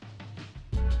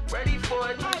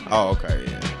 Oh, okay,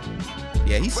 yeah.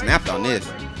 Yeah, he snapped on this.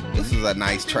 This was a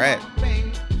nice track.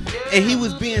 And he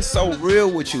was being so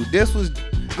real with you. This was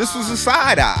a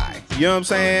side eye. You know what I'm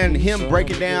saying? Him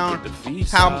breaking down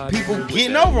how people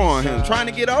getting over on him, trying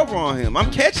to get over on him.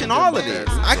 I'm catching all of this.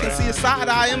 I can see a side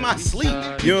eye in my sleep.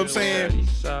 You know what I'm saying?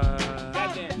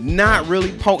 Not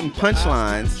really potent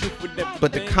punchlines,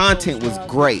 but the content was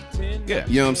great. Yeah.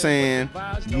 You know what I'm saying?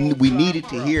 We needed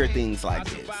to hear things like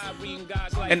this.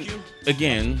 And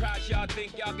again,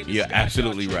 you're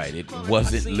absolutely right. It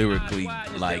wasn't lyrically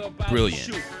like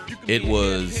brilliant. It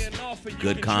was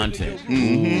good content.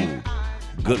 Mm-hmm. Ooh,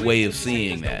 good way of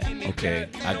seeing that. Okay,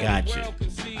 I got you.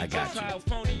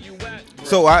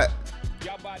 So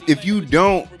if you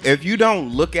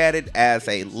don't look at it as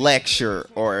a lecture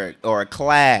or a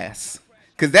class,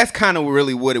 because that's kind of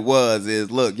really what it was,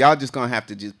 is look, y'all just gonna have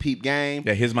to just peep game.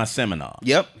 Yeah, here's my seminar.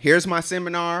 Yep, here's my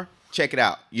seminar. Check it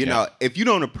out. You know, if you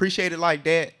don't appreciate it like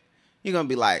that, you're gonna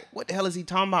be like, what the hell is he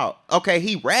talking about? Okay,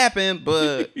 he rapping,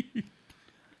 but nigga.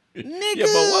 Yeah, but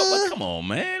what? Come on,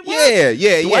 man. What? Yeah.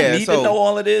 Do I need to know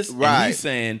all of this? Right. And he's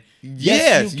saying,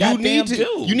 yes, you need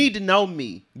to. You need to know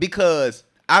me because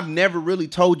I've never really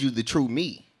told you the true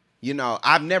me. You know,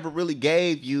 I've never really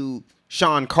gave you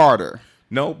Sean Carter.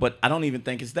 No, but I don't even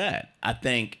think it's that. I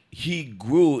think he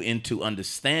grew into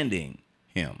understanding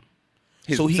him.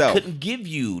 So he couldn't give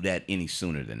you that any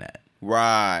sooner than that.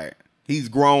 Right. He's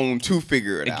grown to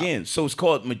figure it out. Again, so it's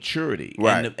called maturity.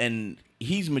 Right. And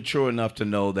he's mature enough to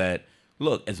know that,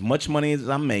 look, as much money as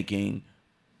I'm making,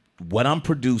 what I'm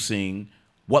producing,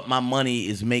 what my money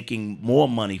is making more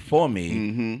money for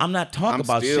me, I'm not talking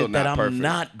about shit that I'm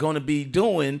not going to be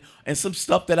doing. And some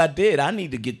stuff that I did, I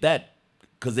need to get that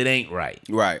because it ain't right.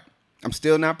 Right. I'm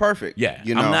still not perfect. Yeah.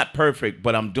 You know? I'm not perfect,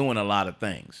 but I'm doing a lot of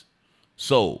things.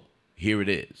 So here it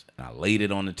is. And I laid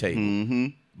it on the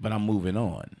table. But I'm moving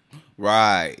on.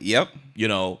 Right. Yep. You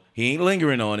know, he ain't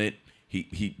lingering on it.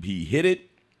 He hit it,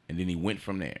 and then he went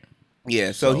from there.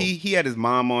 Yeah. So he had his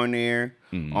mom on there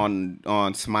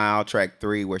on Smile track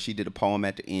 3 where she did a poem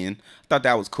at the end. I thought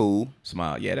that was cool.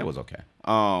 Smile. Yeah, that was okay.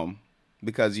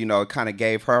 Because you know it kind of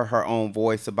gave her own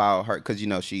voice about her because you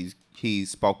know he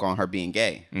spoke on her being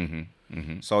gay.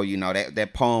 So you know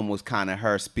that poem was kind of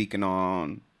her speaking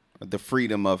on the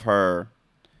freedom of her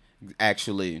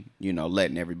actually, you know,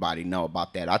 letting everybody know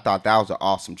about that. I thought that was an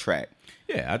awesome track.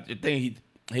 Yeah, I think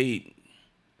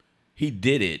he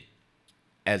did it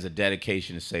as a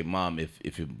dedication to say, Mom,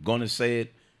 if you're gonna say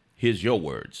it, here's your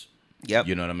words. Yep.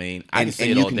 You know what I mean? I can say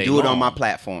and it you all can day do it long, on my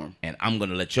platform. and I'm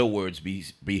gonna let your words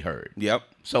be heard. Yep.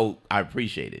 So I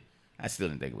appreciate it. I still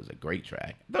didn't think it was a great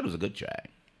track. I thought it was a good track.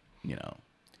 You know,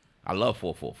 I love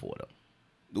 444 though.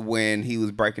 When he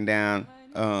was breaking down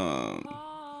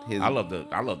I love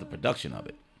the production of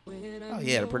it. Oh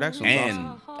yeah, the production was And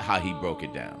awesome. how he broke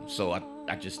it down. So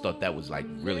I just thought that was like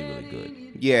really, really good.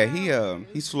 Yeah,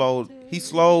 he slowed. I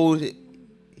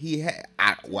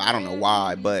don't know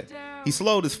why, but he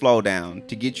slowed his flow down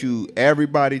to get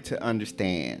everybody to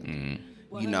understand.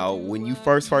 You know, when you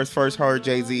first heard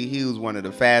Jay-Z, he was one of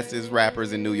the fastest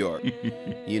rappers in New York.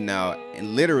 You know,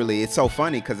 and literally, it's so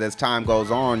funny because as time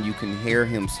goes on, you can hear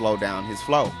him slow down his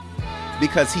flow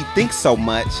because he thinks so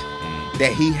much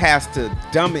that he has to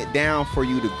dumb it down for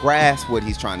you to grasp what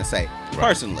he's trying to say.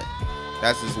 Personally,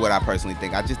 that's just what I personally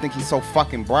think. I just think he's so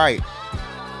fucking bright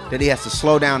that he has to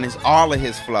slow down all of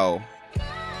his flow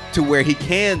to where he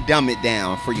can dumb it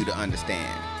down for you to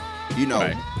understand. You know,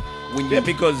 Right. when you Yeah,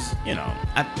 because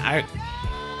I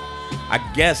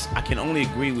guess I can only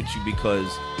agree with you because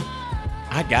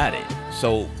I got it.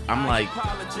 So I'm like,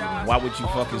 why would you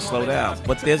fucking slow down?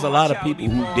 But there's a lot of people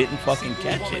who didn't fucking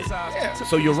catch it.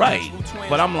 So you're right.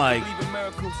 But I'm like,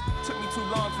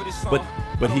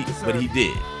 but he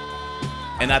did.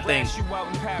 And I think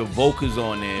the vocals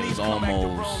on there was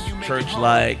almost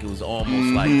church-like. It was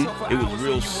almost like it was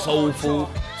real soulful.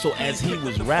 So as he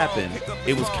was rapping,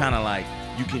 it was kind of like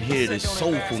you could hear the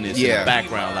soulfulness in the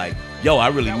background. Like, yo, I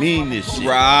really mean this shit.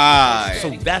 Right. So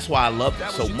that's why I loved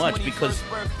it so much because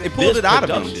It pulled it out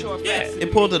of him. Yeah.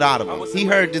 It pulled it out of him. He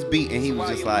heard this beat and he was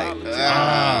just like,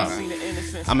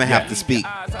 I'm gonna have to speak.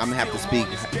 I'm gonna have to speak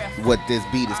what this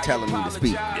beat is telling me to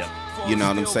speak. Yep. You know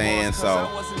what I'm saying?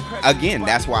 So again,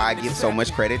 that's why I give so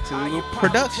much credit to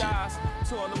production.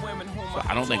 So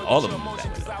I don't think all of them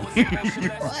is that way,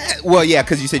 though. Well, yeah,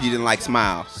 because you said you didn't like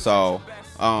Smile. So,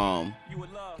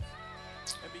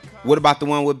 what about the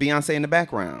one with Beyonce in the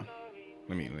background?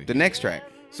 Let me The next track.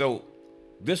 So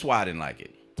this is why I didn't like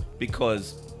it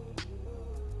because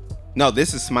No,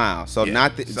 this is Smile. So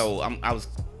not the. So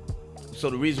So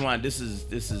the reason why this is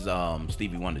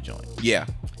Stevie Wonder joint, Yeah.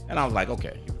 and I was like,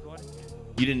 okay,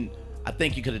 you didn't. I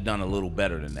think you could have done a little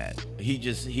better than that. He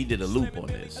did a loop on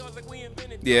this,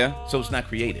 Yeah. so it's not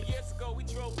creative.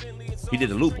 He did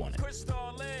a loop on it.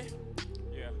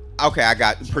 Okay, I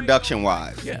got production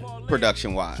wise. Yeah.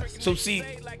 Production wise. So see,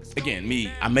 again,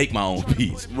 I make my own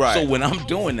beats. Right. So when I'm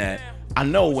doing that, I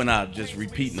know when I'm just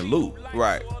repeating the loop.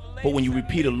 Right. But when you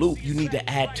repeat a loop, you need to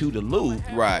add to the loop.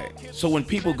 Right. So when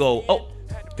people go, oh,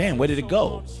 damn, where did it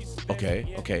go?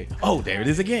 Okay. Oh, there it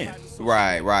is again.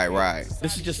 Right.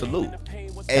 This is just a loop.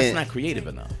 That's And- not creative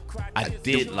enough. I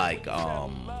did like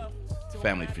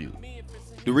Family Feud.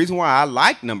 The reason why I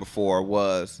liked number 4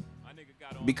 was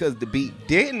because the beat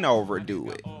didn't overdo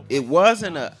it. It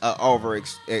wasn't a over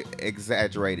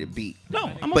exaggerated beat.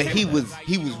 No, I'm But okay he with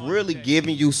was really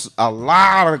giving you a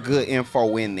lot of good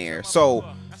info in there. So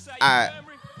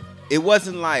it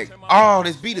wasn't like, oh,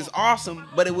 this beat is awesome,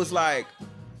 but it was like,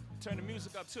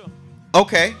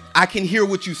 okay, I can hear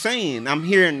what you're saying. I'm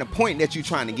hearing the point that you're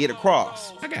trying to get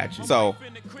across. I got you. So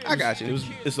I got you.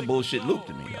 It's a bullshit loop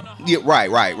to me though. Yeah,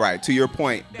 right. To your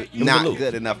point, was not a loop.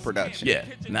 good enough production. Yeah,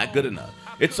 not good enough.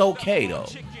 It's okay though.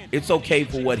 It's okay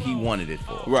for what he wanted it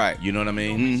for. Right. You know what I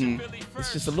mean? Mm-hmm.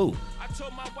 It's just a loop.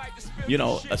 You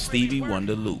know, a Stevie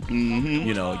Wonder loop. Mm-hmm.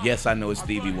 You know, yes, I know it's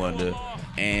Stevie Wonder,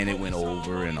 and it went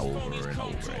over and over and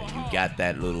over. And you got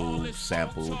that little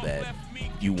sample that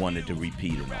you wanted to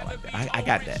repeat and all like that. I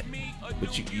got that.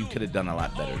 But you could have done a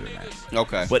lot better than that.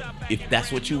 Okay. But if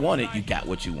that's what you wanted, you got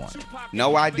what you wanted.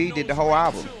 No ID did the whole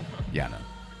album. Yeah, I know.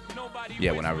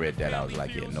 Yeah, when I read that, I was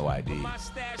like, yeah, no ID.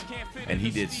 And he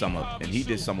did some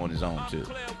on his own too.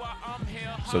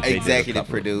 So Jay did a Executive couple of-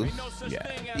 produced.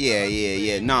 Yeah.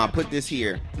 Yeah. Nah, put this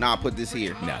here. Nah, put this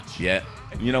here. Nah. Yeah.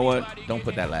 You know what? Don't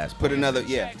put that last. Put part. another.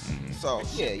 Yeah. So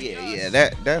yeah.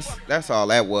 That's all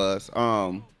that was.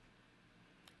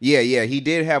 Yeah. He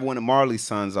did have one of Marley's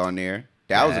sons on there.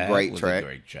 That was a great track.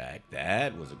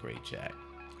 That was a great track.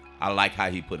 I like how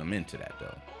he put him into that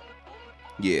though.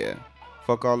 Yeah.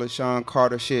 Fuck all this Sean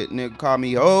Carter shit, nigga. Call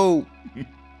me ho.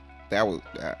 I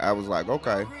was like,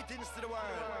 okay.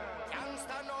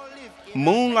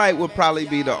 Moonlight would probably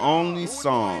be the only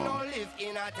song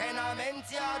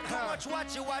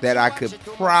that I could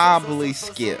probably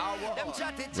skip.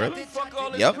 Really?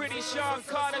 Yep.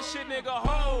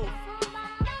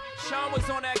 Sean was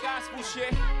on that gospel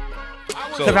shit.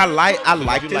 Because I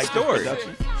like Did you this like story.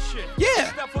 production?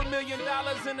 Yeah.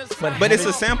 But But it's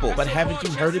a sample. But haven't you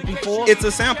heard it before? It's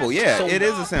a sample. Yeah, So- it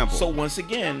is a sample. So once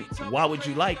again, why would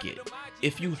you like it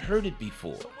if you heard it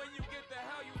before?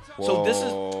 So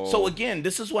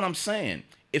this is what I'm saying.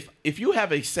 If you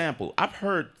have a sample, I've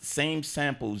heard same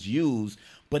samples used,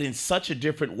 but in such a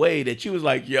different way that you was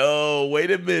like, yo,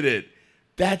 wait a minute.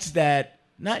 That's that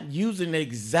not using the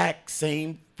exact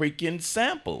same freaking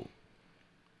sample.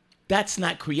 That's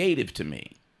not creative to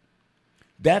me.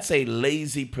 That's a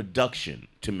lazy production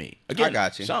to me. Again, I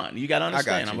got you. Sean, you got to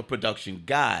understand, you. I'm a production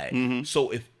guy.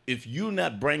 So if you're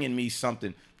not bringing me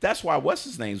something, that's why what's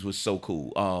his names was so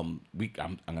cool. I'm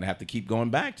gonna have to keep going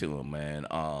back to him, man.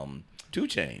 2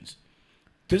 Chainz.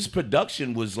 This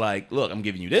production was like, look, I'm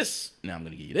giving you this. Now I'm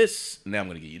gonna give you this. Now I'm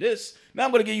gonna give you this. Now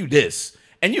I'm gonna give you this.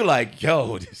 And you're like,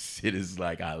 yo, this shit is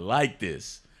like, I like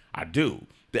this. I do.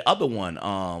 The other one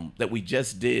that we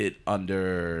just did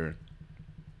under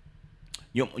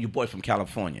your boy from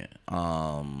California,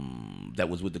 that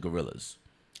was with the Gorillas,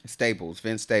 Vince Staples.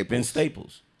 Vince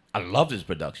Staples. I loved his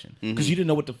production because you didn't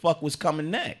know what the fuck was coming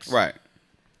next. Right.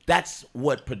 That's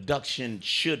what production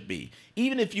should be.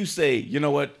 Even if you say, you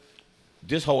know what,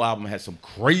 this whole album has some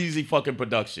crazy fucking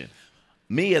production.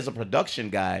 Me as a production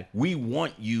guy, we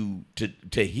want you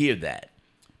to hear that.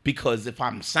 Because if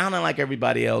I'm sounding like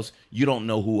everybody else, you don't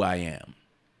know who I am.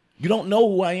 You don't know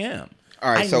who I am.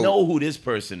 All right, I know who this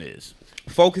person is.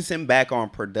 Focusing back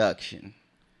on production.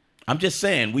 I'm just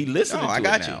saying, we listen to I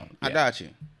got it you. now. I got you.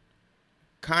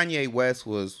 Kanye West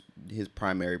was his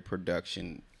primary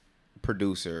producer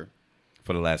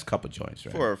For the last couple joints,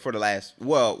 right? for the last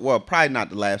well probably not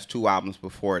the last 2 albums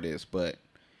before this, but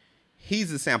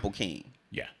he's a sample king.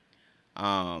 Yeah.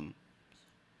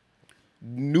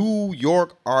 New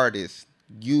York artists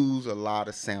use a lot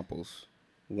of samples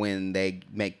when they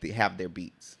have their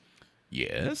beats.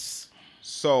 Yes.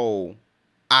 So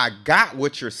I got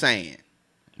what you're saying,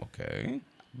 Okay.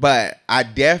 but I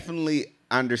definitely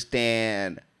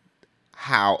understand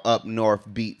how up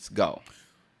north beats go.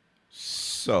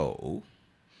 So,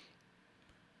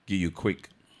 give you a quick,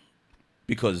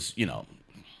 because, you know,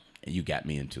 you got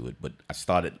me into it, but I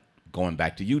started going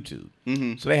back to YouTube.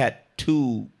 Mm-hmm. So they had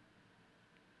 2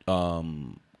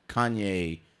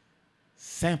 Kanye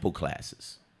sample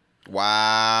classes.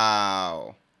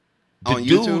 Wow. The On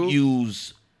dude YouTube?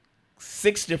 used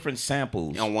 6 different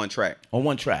samples On one track. on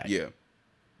one track. Yeah.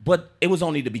 But it was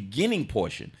only the beginning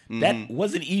portion. That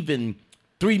wasn't even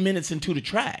 3 minutes into the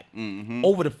track.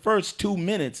 Over the first 2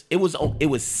 minutes, it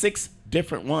was 6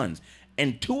 different ones,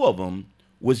 and 2 of them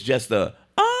was just the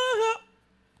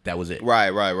that was it.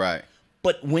 Right.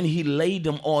 But when he laid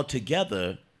them all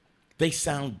together, they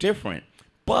sound different.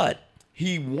 But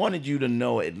he wanted you to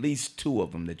know at least 2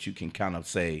 of them that you can kind of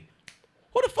say,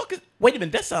 "Who the fuck is? Wait a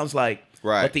minute, that sounds like."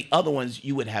 Right. But the other ones,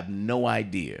 you would have no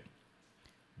idea.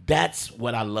 That's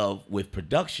what I love with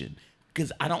production,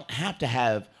 because I don't have to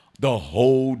have the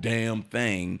whole damn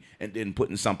thing and then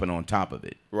putting something on top of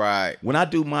it. Right. When I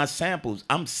do my samples,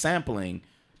 I'm sampling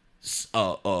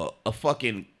a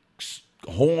fucking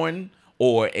horn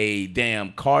or a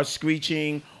damn car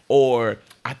screeching, or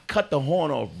I cut the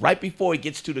horn off right before it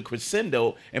gets to the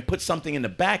crescendo and put something in the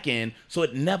back end so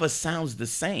it never sounds the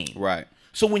same. Right.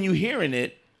 So when you're hearing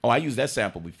it, oh, I used that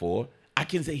sample before, I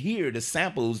can hear the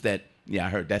samples that, yeah, I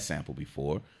heard that sample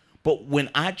before. But when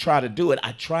I try to do it,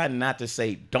 I try not to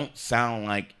say, don't sound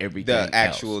like everything The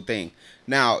actual else. thing.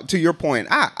 Now, to your point,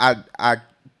 I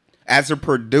as a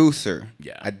producer,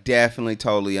 Yeah. I definitely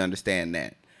totally understand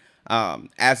that.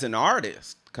 As an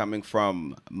artist, coming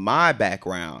from my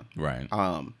background, Right.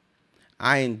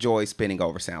 I enjoy spinning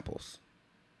over samples.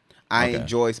 I Okay.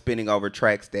 enjoy spinning over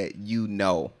tracks that you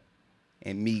know,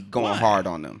 and me going Why? hard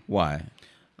on them. Why?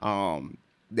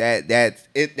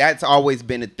 That's always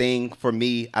been a thing for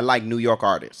me. I like New York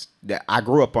artists. That I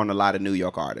grew up on a lot of New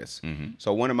York artists. Mm-hmm.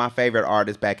 So one of my favorite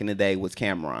artists back in the day was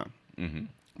Cameron. Mm-hmm.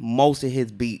 Most of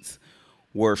his beats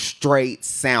were straight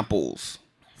samples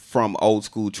from old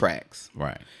school tracks.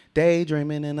 Right.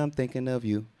 Daydreaming and I'm thinking of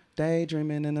you.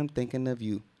 Daydreaming and I'm thinking of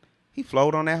you. He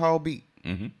flowed on that whole beat.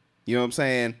 Mm-hmm. You know what I'm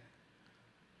saying?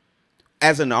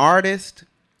 As an artist,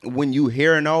 when you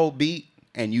hear an old beat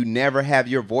and you never have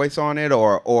your voice on it,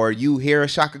 or you hear a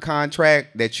Shaka Khan track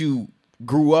that you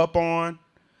grew up on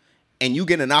and you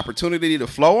get an opportunity to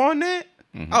flow on that,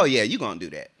 oh yeah, you're going to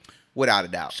do that without a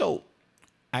doubt. So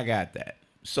I got that.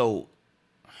 So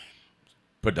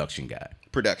production guy.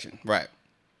 Production, right.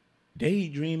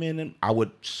 Daydreaming, and I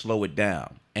would slow it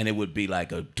down, and it would be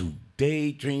like a do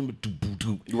daydream,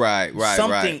 do. Right.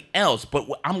 Something else, but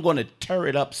I'm going to tear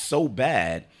it up so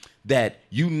bad that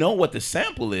you know what the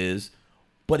sample is,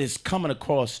 but it's coming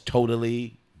across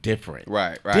totally different.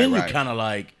 Right. Then you're kind of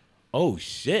like, oh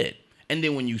shit. And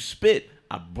then when you spit,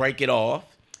 I break it off,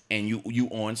 and you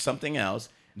on something else.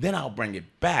 Then I'll bring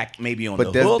it back, maybe on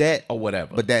the hook or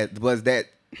whatever. But that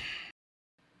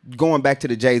going back to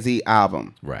the Jay-Z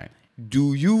album. Right.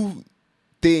 Do you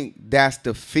think that's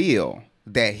the feel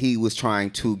that he was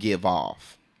trying to give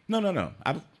off? No.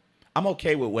 I'm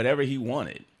okay with whatever he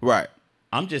wanted. Right.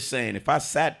 I'm just saying, if I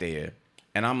sat there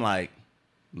and I'm like,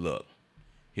 look,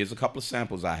 here's a couple of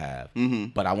samples I have,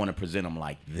 but I want to present them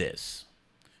like this.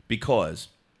 Because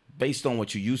based on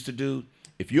what you used to do,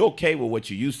 if you're okay with what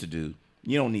you used to do,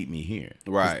 you don't need me here.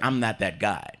 'Cause Right. I'm not that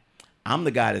guy. I'm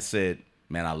the guy that said,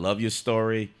 man, I love your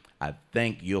story. I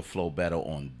think you'll flow better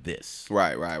on this.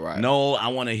 Right. No, I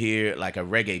want to hear like a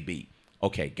reggae beat.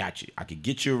 Okay, got you. I could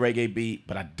get you a reggae beat,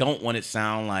 but I don't want it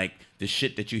sound like the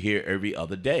shit that you hear every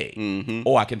other day.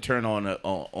 Or I can turn on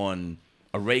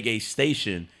a reggae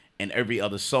station and every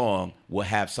other song will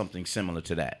have something similar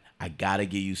to that. I gotta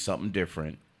give you something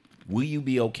different. Will you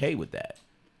be okay with that?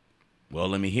 Well,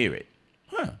 let me hear it.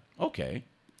 Huh, okay.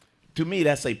 To me,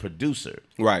 that's a producer.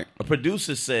 Right. A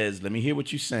producer says, let me hear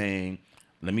what you're saying.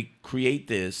 Let me create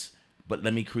this, but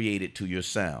let me create it to your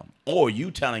sound. Or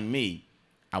you telling me,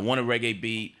 I want a reggae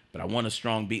beat, but I want a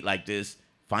strong beat like this.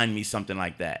 Find me something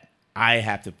like that. I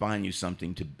have to find you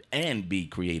something to and be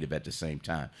creative at the same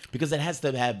time, because it has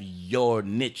to have your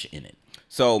niche in it.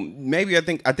 So maybe I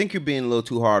think you're being a little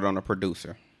too hard on a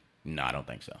producer. No, I don't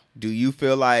think so. Do you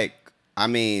feel like, I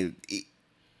mean,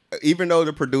 even though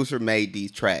the producer made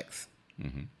these tracks,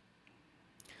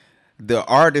 the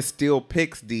artist still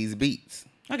picks these beats.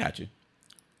 I got you.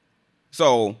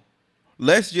 So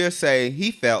let's just say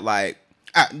he felt like,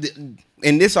 and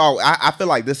this I feel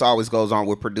like this always goes on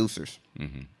with producers.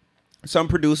 Some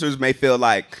producers may feel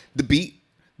like the beat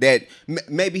that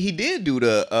maybe he did do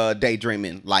the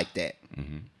Daydreaming like that,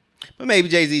 but maybe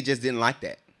Jay-Z just didn't like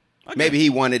that. Okay. Maybe he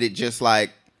wanted it just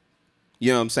like,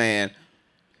 you know what I'm saying?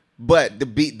 But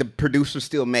the producer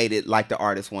still made it like the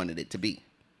artist wanted it to be.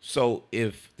 So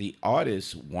if the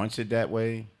artist wants it that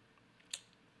way,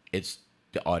 it's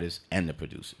the artist and the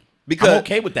producer. Because I'm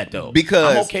okay with that though.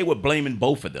 Because I'm okay with blaming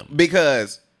both of them.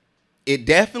 Because it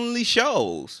definitely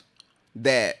shows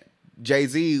that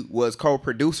Jay-Z was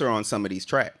co-producer on some of these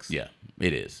tracks. Yeah,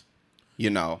 it is.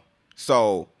 You know,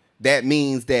 so that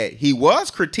means that he was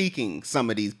critiquing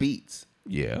some of these beats.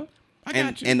 Yeah, I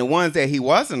got you. And the ones that he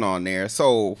wasn't on there.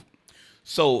 So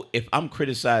if I'm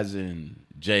criticizing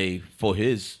Jay for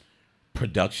his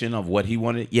production of what he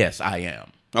wanted, yes, I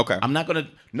am. Okay. I'm not gonna.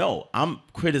 No, I'm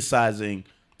criticizing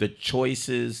the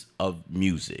choices of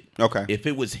music. Okay. If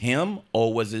it was him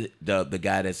or was it the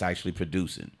guy that's actually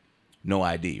producing? No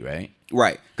ID, right?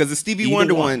 Right, because the Stevie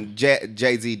Wonder one,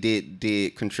 Jay-Z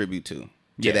did contribute to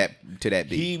that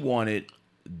beat. He wanted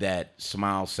that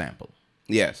Smile sample.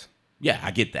 Yes. Yeah,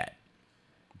 I get that.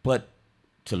 But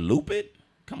to loop it,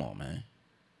 come on, man.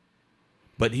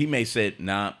 But he may say,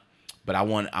 nah, but I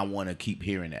want to keep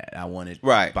hearing that. I want it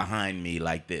behind me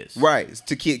like this. Right,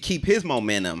 to keep his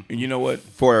momentum. And you know what?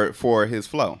 For his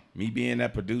flow. Me being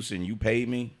that producer and you paid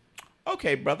me,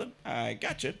 okay, brother, I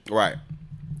got you. Right.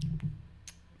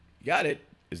 Got it.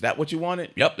 Is that what you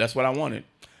wanted? Yep, that's what I wanted.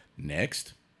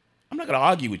 Next. I'm not going to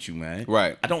argue with you, man.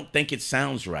 Right. I don't think it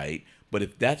sounds right, but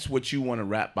if that's what you want to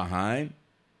rap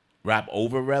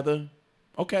over rather,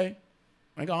 okay.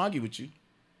 I ain't going to argue with you.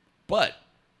 But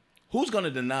who's going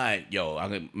to deny, I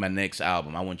got my next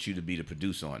album, I want you to be the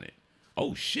producer on it?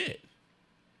 Oh, shit.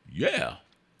 Yeah.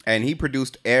 And he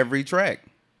produced every track.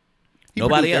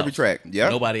 Nobody else. Every track. Yeah.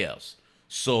 Nobody else.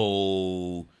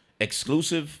 So,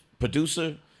 exclusive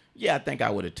producer, yeah, I think I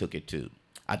would have took it too.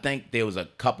 I think there was a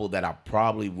couple that I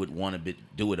probably would want to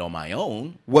do it on my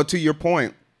own. Well, to your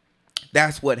point,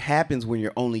 that's what happens when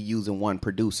you're only using one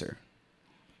producer.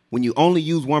 When you only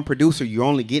use one producer, you're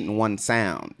only getting one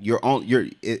sound.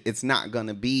 It's not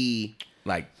gonna be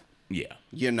like, yeah,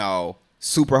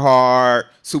 super hard,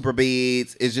 super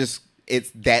beats.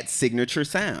 It's that signature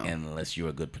sound. Unless you're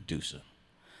a good producer.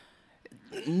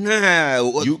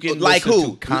 Nah, you can like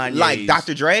who? Kanye's, like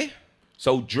Dr. Dre?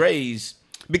 So Dre's,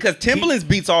 because Timbaland's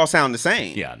beats all sound the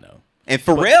same. Yeah, I know. And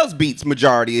Pharrell's beats,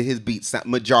 majority of his beats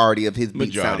sound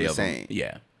the same.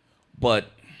 Yeah,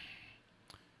 but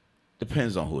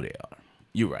depends on who they are.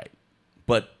 You're right.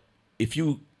 But if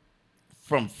you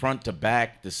from front to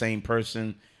back the same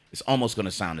person, it's almost going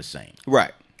to sound the same.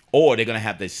 Right. Or they're going to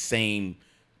have the same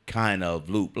kind of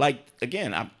loop. Like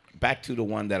again, I'm back to the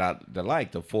one that I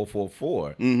like, the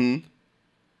 444. Mm-hmm.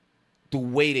 The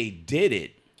way they did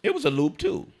it, it was a loop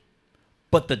too,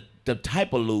 but the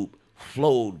type of loop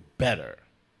flowed better.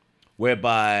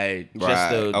 Whereby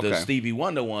just the Stevie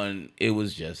Wonder one, it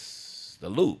was just the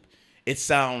loop. It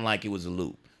sounded like it was a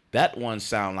loop. That one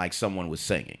sounded like someone was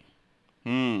singing.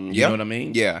 You know what I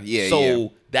mean? Yeah.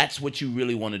 So that's what you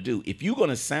really want to do. If you're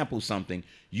going to sample something,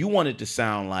 you want it to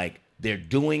sound like they're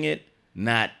doing it,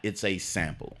 not it's a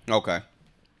sample. Okay.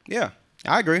 Yeah,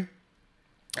 I agree.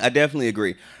 I definitely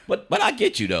agree. But I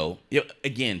get you, though.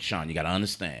 Again, Sean, you got to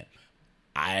understand.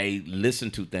 I listen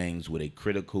to things with a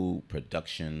critical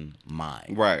production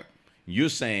mind. Right. You're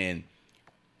saying,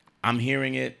 I'm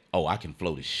hearing it. Oh, I can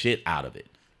flow the shit out of it.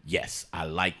 Yes, I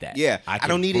like that. Yeah. I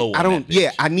don't need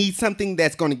it. I need something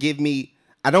that's going to give me,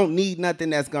 I don't need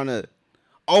nothing that's going to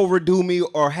overdo me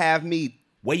or have me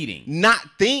waiting, not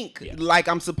think like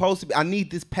I'm supposed to be. I need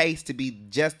this pace to be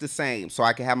just the same so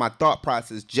I can have my thought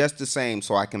process just the same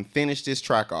so I can finish this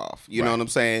track off. You know what I'm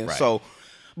saying? Right. So,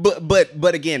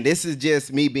 but again, this is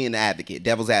just me being the advocate,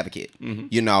 devil's advocate. Mm-hmm.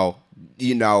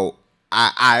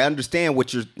 I understand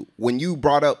when you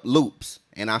brought up loops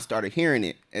and I started hearing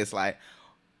it, it's like,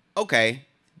 okay,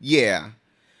 yeah.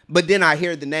 But then I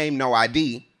hear the name No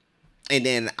ID, and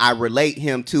then I relate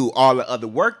him to all the other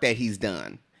work that he's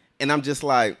done. And I'm just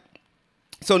like,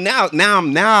 so now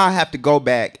I have to go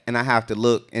back and I have to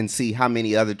look and see how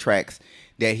many other tracks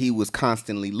that he was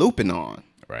constantly looping on.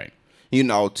 Right. You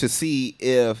know, to see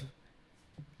if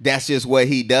that's just what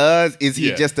he does. Is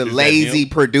he just a lazy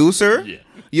producer? Yeah.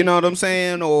 You know what I'm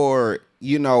saying? Or,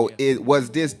 you know, was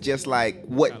this just like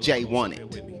what Jay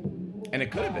wanted? And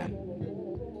it could have been.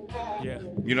 Yeah.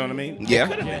 You know what I mean? Yeah. It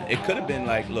could have been. It could have been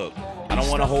like, look, I don't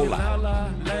want a whole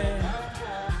lot.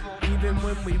 Even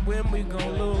when we win, we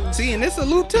gon' lose. See, and it's a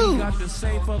loop too. Got the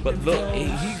same fucking But look,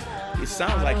 flows. it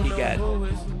sounds like he got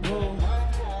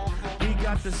We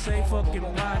got the same fucking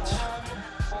watch.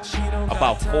 She don't got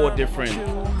about 4 time different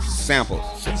to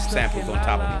Samples. samples on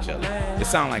top of each other. It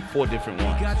sounds like 4 different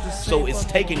ones. So it's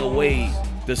taking away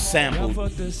the sample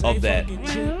of that.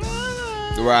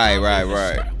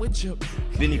 Right. with you.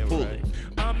 Then he pulled it.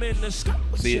 I'm in the sky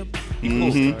with See you. it? He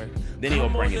pulls it. Then he'll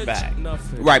bring it back.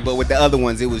 Right, but with the other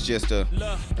ones, it was just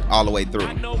all the way through.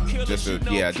 Just a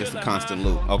constant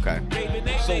loop. Okay.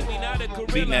 So,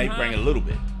 see, now you bring it a little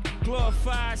bit.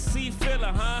 Glorified C filler,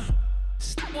 huh?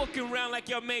 Stop walking around like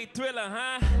y'all made Thriller,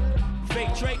 huh? Fake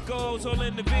Dracos all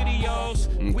in the videos.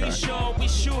 We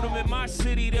shoot them in my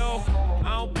city though.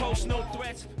 I don't post no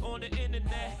threats on the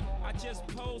internet. I just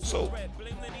pose So, a threat.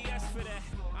 Blame Lenny S for that.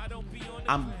 I don't be on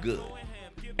the I'm gram good. going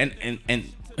ham.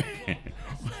 And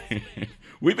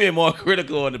we been more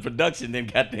critical on the production than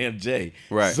goddamn Jay.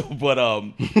 Right. So,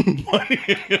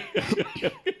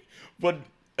 but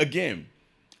again,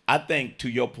 I think to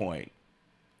your point,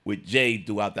 with Jay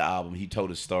throughout the album, he told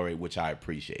a story which I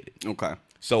appreciated. Okay.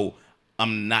 So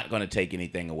I'm not going to take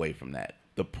anything away from that.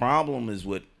 The problem is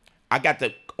I got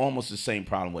almost the same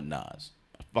problem with Nas.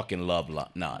 I fucking love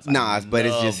Nas. But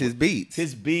it's just his beats.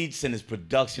 His beats and his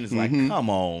production is like, come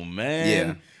on, man.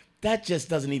 Yeah. That just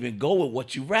doesn't even go with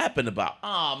what you rapping about.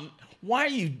 Why are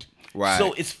you? Right.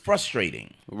 So it's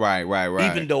frustrating. Right.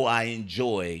 Even though I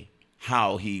enjoy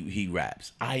how he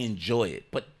raps, I enjoy it,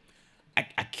 but I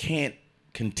can't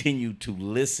continue to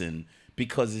listen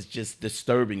because it's just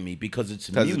disturbing me because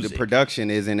it's music. Because the production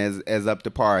isn't as up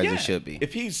to par as it should be.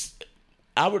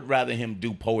 I would rather him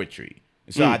do poetry.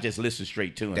 So I just listen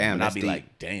straight to him. Damn, and I'd that's be deep.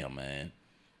 like, damn, man.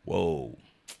 Whoa.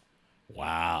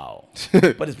 Wow.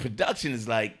 But his production is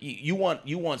like, you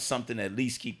want something to at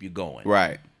least keep you going.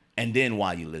 Right. And then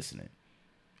while you're listening.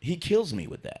 He kills me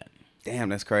with that. Damn,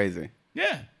 that's crazy.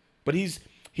 Yeah. But he's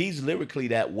lyrically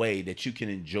that way that you can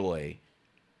enjoy,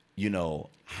 you know,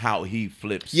 how he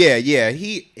flips. Yeah.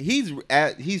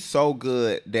 He's so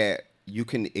good that you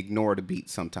can ignore the beat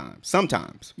sometimes.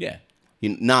 Sometimes. Yeah.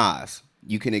 Nas,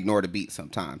 you can ignore the beat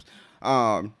sometimes.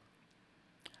 I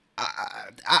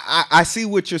see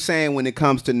what you're saying when it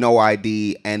comes to No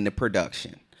ID and the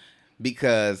production,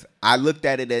 because I looked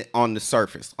at it on the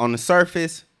surface. On the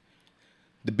surface,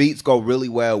 the beats go really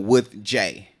well with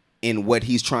Jay in what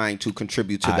he's trying to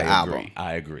contribute to the album.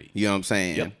 I agree. You know what I'm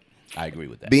saying? Yep. I agree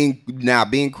with that.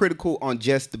 Being critical on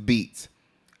just the beats,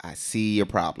 I see your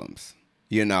problems.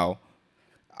 You know,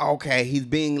 okay, he's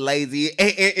being lazy,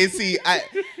 and see, I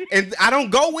don't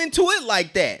go into it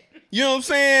like that. You know what I'm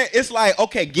saying? It's like,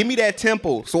 okay, give me that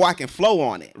tempo so I can flow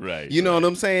on it. Right. You know what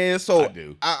I'm saying? So I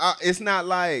do. It's not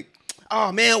like,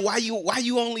 oh man, why you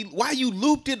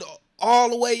looped it all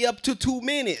the way up to 2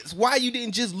 minutes? Why you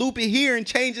didn't just loop it here and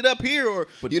change it up here? Or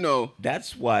But you know,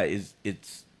 that's why it's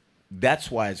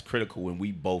critical when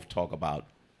we both talk about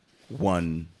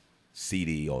one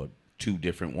CD or 2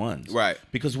 different ones. Right.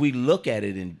 Because we look at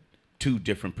it in 2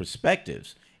 different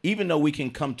perspectives. Even though we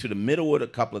can come to the middle with a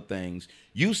couple of things,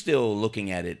 you still looking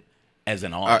at it as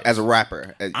an artist. as a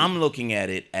rapper, I'm looking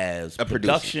at it as A producer.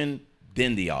 production,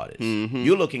 then the artist.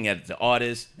 You're looking at the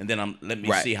artist, and then let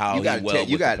me see how you gotta he well with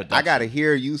the production. I gotta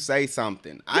hear you say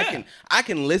something. Yeah. I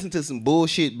can listen to some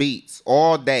bullshit beats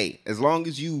all day as long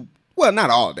as you. Well, not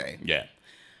all day. Yeah.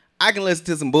 I can listen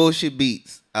to some bullshit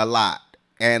beats a lot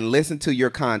and listen to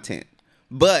your content,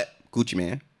 but Gucci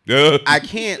Man, I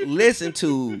can't listen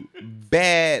to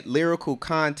bad lyrical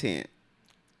content.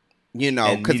 You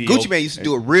know, because Gucci Man used to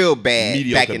do it real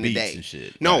bad back in the day. And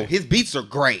shit. No, Right. his beats are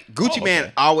great. Gucci Man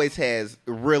okay. always has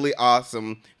really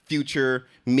awesome Future,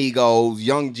 Migos,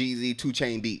 Young Jeezy, 2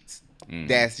 Chainz beats.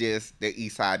 That's just the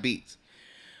East Side beats.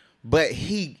 But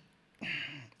he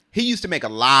used to make a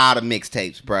lot of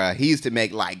mixtapes, bruh. He used to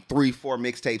make like 3-4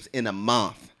 mixtapes in a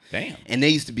month. Damn. And they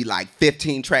used to be like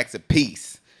 15 tracks a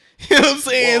piece. You know what I'm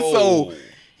saying? Whoa. So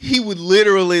he would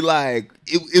literally like,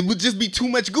 it would just be too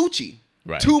much Gucci.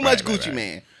 Right. Too much right, Gucci right.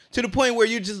 Man. To the point where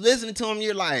you're just listening to him,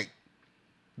 you're like,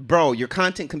 bro, your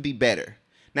content can be better.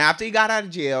 Now, after he got out of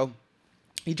jail,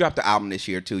 he dropped the album this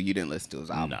year, too. You didn't listen to his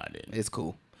album. No, I didn't. It's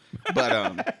cool.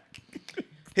 But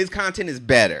his content is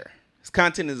better. His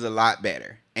content is a lot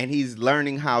better. And he's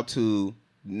learning how to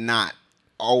not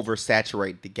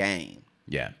oversaturate the game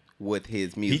Yeah. with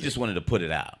his He music. just wanted to put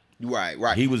it out. Right.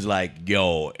 He was like,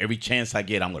 yo, every chance I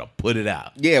get, I'm going to put it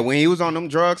out. Yeah, when he was on them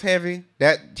drugs heavy,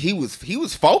 that he was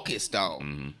focused though.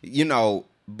 Mm-hmm. You know,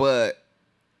 but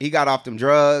he got off them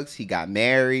drugs, he got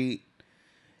married,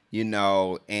 you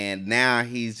know, and now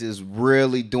he's just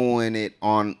really doing it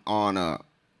on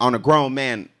a grown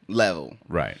man level.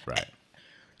 Right, right.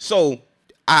 So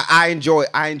I enjoyed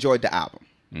the album.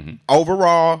 Mm-hmm.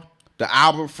 Overall, the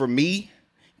album for me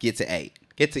gets an 8.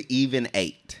 Gets an even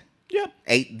 8. Yep.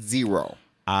 8-0.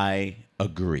 I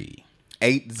agree.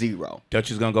 8-0.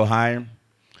 Dutch is going to go higher?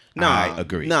 No, I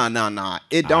agree. No.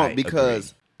 It don't I because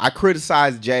agree. I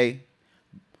criticized Jay.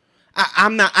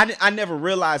 I never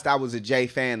realized I was a Jay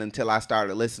fan until I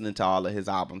started listening to all of his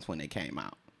albums when they came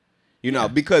out. You know,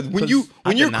 because when 'Cause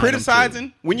I you're denied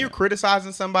criticizing, them too. you're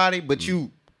criticizing somebody, but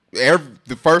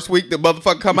the first week the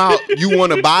motherfucker come out, you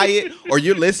want to buy it or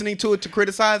you're listening to it to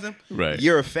criticize him. Right.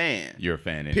 You're a fan. You're a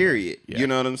fan anyway. Period. Yeah. You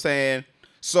know what I'm saying?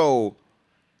 So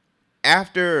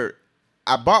after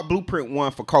I bought Blueprint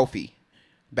 1 for Kofi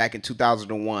back in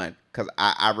 2001, because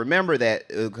I remember that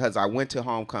because I went to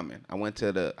Homecoming. I went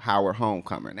to the Howard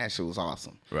Homecoming. That shit was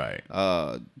awesome. Right.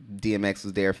 DMX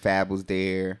was there. Fab was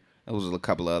there. There was a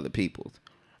couple of other people.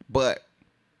 But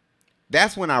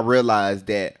that's when I realized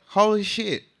that, holy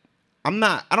shit,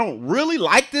 I don't really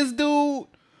like this dude,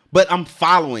 but I'm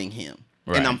following him.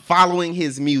 Right. And I'm following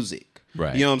his music.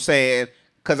 Right. You know what I'm saying?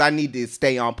 Because I need to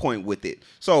stay on point with it.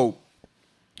 So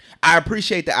I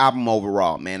appreciate the album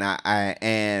overall,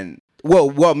 man.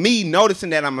 Well, me noticing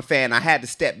that I'm a fan, I had to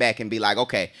step back and be like,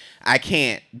 okay, I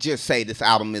can't just say this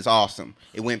album is awesome.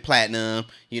 It went platinum,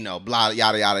 you know, blah,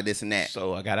 yada, yada, this and that.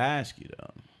 So I got to ask you,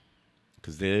 though,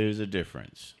 because there's a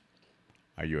difference.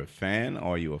 Are you a fan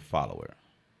or are you a follower?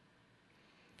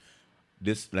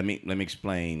 Let me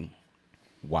explain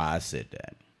why I said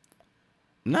that.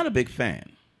 I'm not a big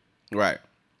fan, Right.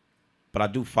 but I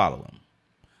do follow him.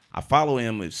 I follow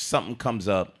him. If something comes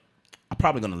up, I'm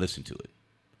probably going to listen to it.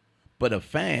 But a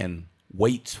fan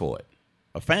waits for it.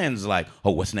 A fan's like,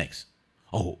 oh, what's next?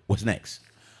 Oh, what's next?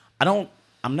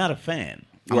 I'm not a fan.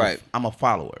 I'm a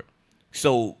follower.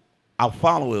 So I'll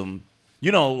follow him,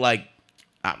 you know, like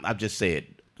I've just said,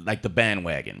 like the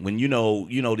bandwagon. When you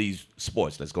know these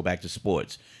sports, let's go back to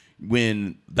sports.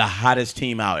 When the hottest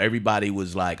team out, everybody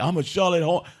was like, I'm a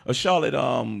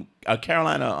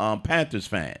Carolina Panthers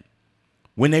fan.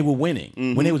 When they were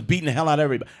winning, when they was beating the hell out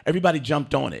of everybody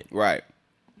jumped on it. Right.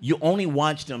 You only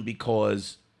watch them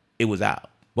because it was out.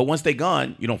 But once they're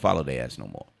gone, you don't follow their ass no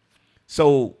more.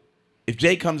 So if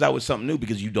Jay comes out with something new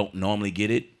because you don't normally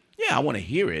get it, yeah, I want to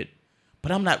hear it.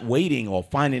 But I'm not waiting or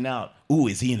finding out, ooh,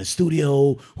 is he in the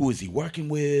studio? Who is he working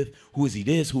with? Who is he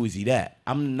this? Who is he that?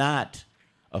 I'm not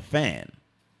a fan.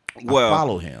 Well, I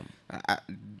follow him.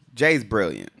 Jay's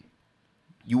brilliant.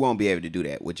 You won't be able to do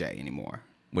that with Jay anymore.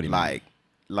 What do you mean?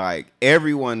 Like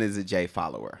everyone is a Jay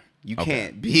follower. You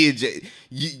can't be a Jay.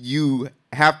 You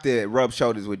have to rub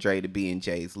shoulders with Jay to be in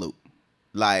Jay's loop.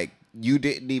 Like you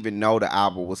didn't even know the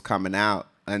album was coming out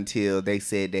until they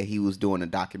said that he was doing a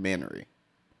documentary.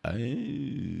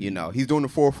 You know, he's doing the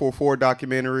 444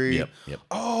 documentary. Yep.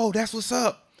 Oh, that's what's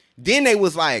up. Then they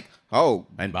was like, oh,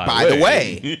 And by the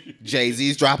way,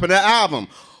 Jay-Z's dropping an album.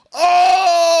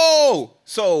 Oh,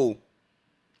 so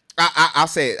I'll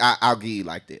say I'll give you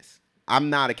like this. I'm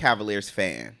not a Cavaliers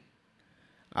fan.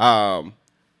 I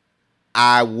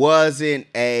was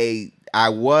a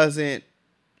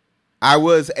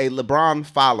LeBron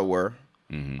follower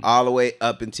all the way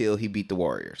up until he beat the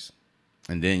Warriors.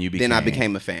 And then Then I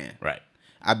became a fan. Right.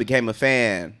 I became a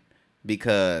fan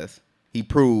because he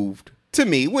proved to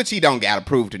me, which he don't gotta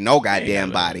prove to no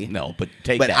goddamn body. No, but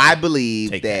I believe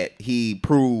Take that he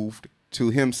proved to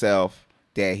himself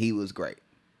that he was great.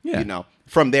 Yeah. You know,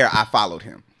 from there I followed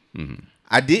him.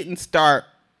 I didn't start.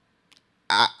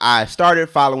 I started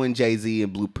following Jay-Z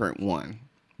and Blueprint 1.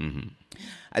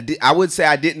 I would say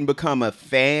I didn't become a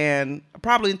fan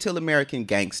probably until American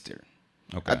Gangster.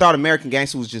 Okay. I thought American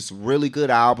Gangster was just a really good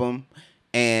album,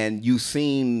 and you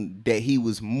seen that he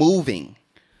was moving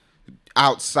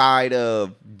outside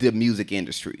of the music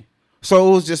industry. So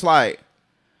it was just like,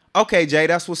 okay, Jay,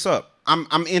 that's what's up.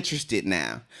 I'm interested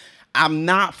now. I'm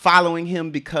not following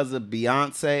him because of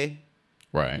Beyonce.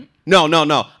 Right. No.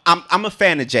 I'm a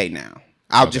fan of Jay now.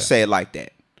 I'll just say it like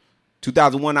that.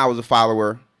 2001, I was a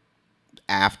follower.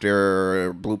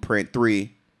 after Blueprint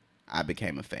 3, I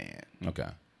became a fan. Okay.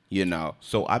 You know.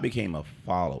 So I became a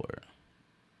follower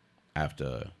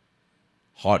after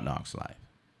Hard Knocks Life.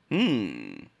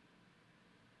 I'm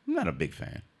not a big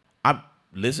fan. I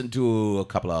listened to a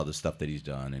couple of other stuff that he's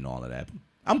done and all of that.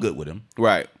 I'm good with him.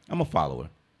 Right. I'm a follower.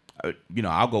 You know,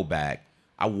 I'll go back.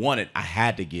 I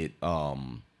had to get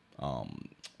Watch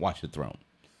the Throne.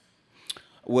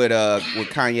 With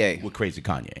Kanye. With Crazy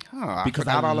Kanye. Oh, I because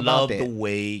forgot all about love that. the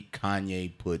way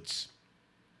Kanye puts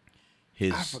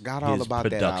his I forgot all about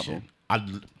production. that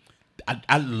album.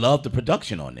 I love the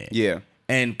production on there. Yeah.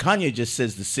 And Kanye just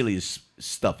says the silliest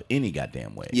stuff any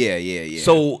goddamn way. Yeah.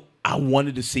 So I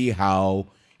wanted to see how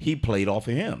he played off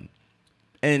of him.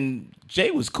 And Jay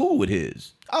was cool with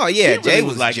his. Oh, yeah. He Jay really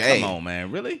was like, Jay. come on,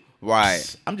 man. Really?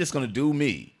 Right. I'm just going to do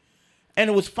me. And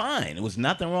it was fine. It was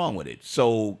nothing wrong with it.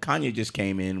 So Kanye just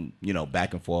came in, you know,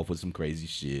 back and forth with some crazy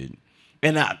shit.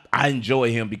 And I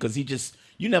enjoy him because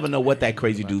you never know what that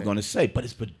crazy dude's going to say. But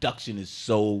his production is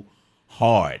so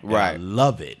hard. Right. I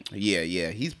love it. Yeah.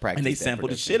 He's practicing. And they sample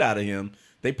the shit out of him.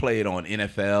 They play it on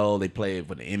NFL. They play it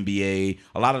for the NBA.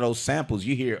 A lot of those samples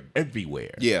you hear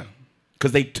everywhere. Yeah.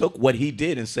 Because they took what he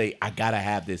did and say, I got to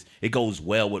have this. It goes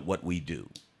well with what we do,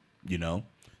 you know?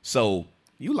 So.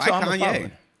 You like I'm a Kanye?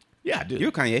 follower. Yeah, I do. You're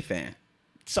a Kanye fan.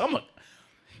 So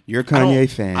You're a Kanye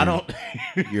fan. I don't.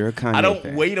 You're a Kanye I don't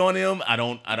fan. wait on him. I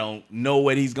don't know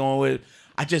what he's going with.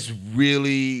 I just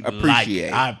really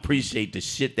I appreciate the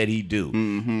shit that he do.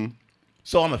 Mm-hmm.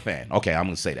 So I'm a fan. Okay, I'm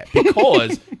gonna say that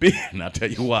because and I'll tell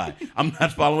you why. I'm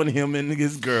not following him and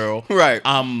his girl. Right.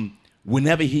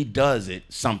 Whenever he does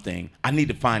something, I need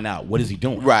to find out what is he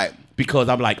doing. Right. Because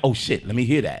I'm like, oh shit, let me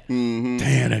hear that. Mm-hmm.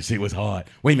 Damn, that shit was hard.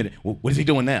 Wait a minute, what is he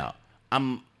doing now?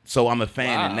 I'm a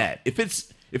fan in that. If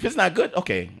it's not good,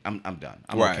 okay, I'm done.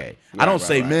 I'm okay. I don't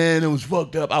say, man, it was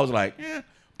fucked up. I was like,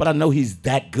 but I know he's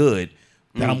that good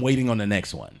that I'm waiting on the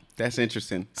next one. That's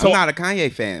interesting. So, I'm not a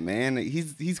Kanye fan, man.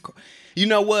 He's you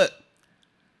know what?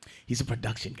 He's a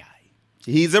production guy.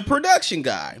 He's a production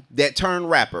guy that turned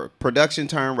rapper. Production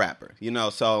turned rapper. You know,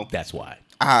 so That's why.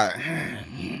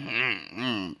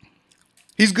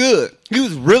 He's good. He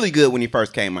was really good when he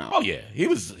first came out. Oh yeah, he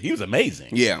was amazing.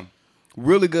 Yeah.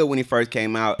 Really good when he first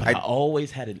came out. But I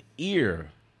always had an ear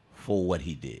for what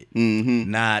he did,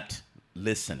 not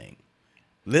listening.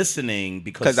 Listening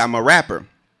because I'm a rapper.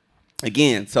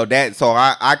 Again, so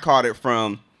I caught it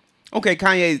from, okay,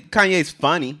 Kanye's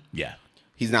funny. Yeah.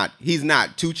 He's not 2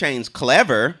 Chainz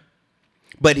clever,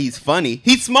 but he's funny.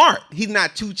 He's smart. He's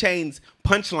not 2 Chainz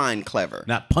punchline clever.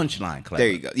 Not punchline clever.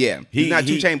 There you go. Yeah. He's not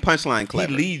 2 Chainz punchline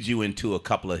clever. He leads you into a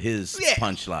couple of his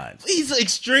punchlines. He's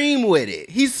extreme with it.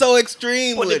 He's so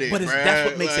extreme with it. But bruh. that's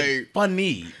what makes it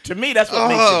funny. To me, that's what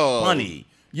makes it funny.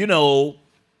 You know,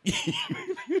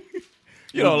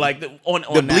 like on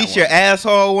the that bleach your one.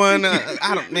 asshole one.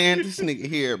 This nigga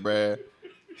here, bruh.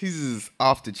 He's just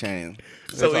off the chain.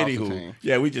 So anywho,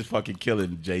 yeah, we just fucking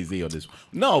killing Jay-Z on this.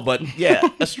 No, but yeah,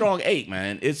 a strong 8,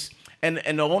 man. It's and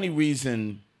the only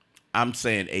reason I'm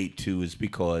saying 8 too is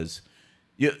because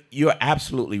you're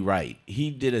absolutely right. He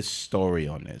did a story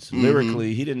on this.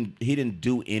 Lyrically, he didn't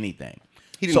do anything.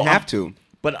 He didn't have to.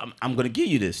 But I'm gonna give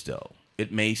you this though.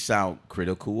 It may sound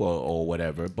critical or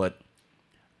whatever, but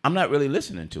I'm not really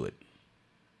listening to it.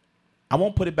 I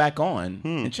won't put it back on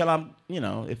until I'm,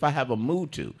 if I have a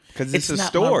mood to. Because it's a not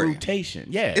story. My rotation.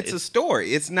 Yeah, it's a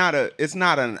story. It's not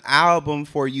an album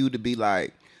for you to be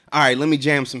like, all right, let me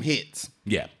jam some hits.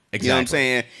 Yeah, exactly. You know what I'm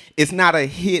saying? It's not a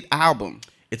hit album.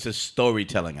 It's a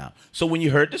storytelling album. So when you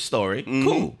heard the story,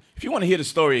 cool. If you want to hear the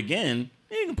story again,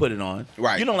 you can put it on.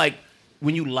 Right. You know, like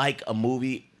when you like a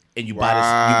movie and you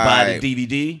buy the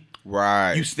DVD.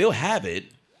 Right. You still have it,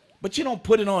 but you don't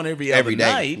put it on every other day.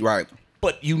 night. Right.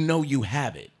 But you know you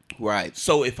have it. Right.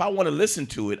 So if I want to listen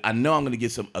to it, I know I'm going to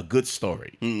get a good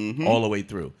story all the way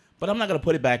through. But I'm not going to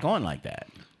put it back on like that.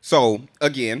 So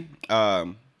again,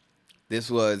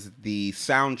 this was the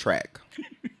soundtrack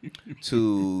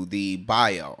to the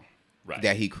bio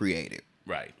that he created.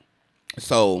 Right.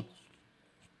 So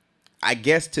I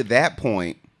guess to that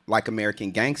point, like American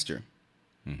Gangster,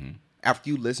 after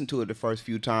you listen to it the first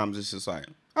few times, it's just like,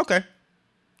 okay.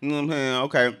 You know what I'm saying?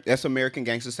 Okay, that's American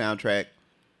Gangster soundtrack.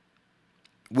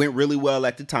 Went really well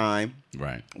at the time.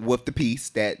 Right. With the piece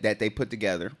that they put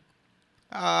together.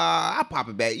 I'll pop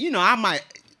it back. I might,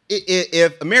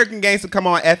 if American Gangster come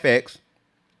on FX,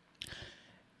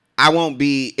 don't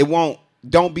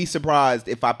be surprised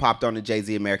if I popped on the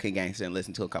Jay-Z American Gangster and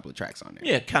listened to a couple of tracks on there.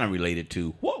 Yeah, kind of related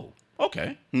to, whoa,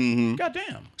 okay.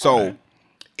 Goddamn. So okay.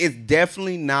 it's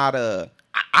definitely not a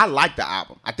I like the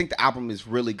album. I think the album is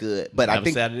really good. But Never I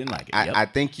think said I didn't like it. Yep. I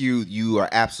think you are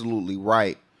absolutely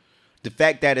right. The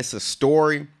fact that it's a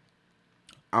story,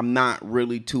 I'm not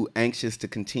really too anxious to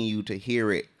continue to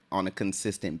hear it on a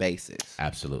consistent basis.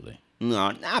 Absolutely.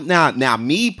 No, now,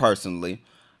 me personally,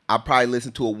 I probably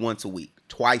listen to it once a week,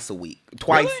 twice a week,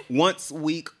 Really? once a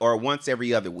week, or once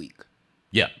every other week.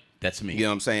 Yeah, that's me. You know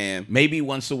what I'm saying? Maybe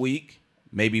once a week,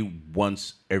 maybe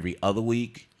once every other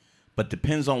week, but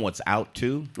depends on what's out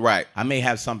too. Right. I may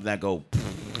have something that go.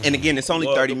 And again, it's only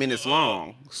 30 minutes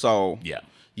long, so Yeah.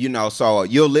 you know, so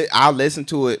I'll listen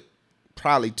to it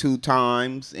probably 2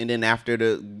 times, and then after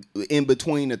in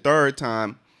between the third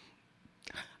time,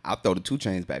 I'll throw the 2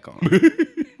 Chainz back on.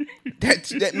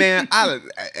 that man,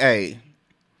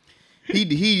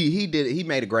 he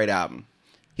made a great album.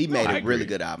 He made I a really agree.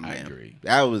 good album, I man. agree.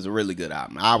 That was a really good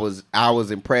album. I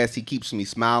was impressed. He keeps me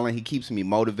smiling. He keeps me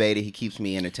motivated. He keeps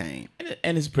me entertained.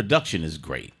 And his production is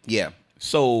great. Yeah.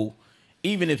 So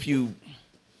even if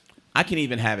I can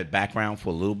even have it background for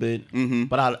a little bit,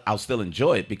 but I'll still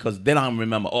enjoy it because then I'll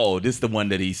remember, oh, this is the one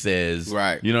that he says.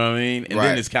 Right. You know what I mean? And Right.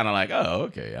 then it's kind of like, oh,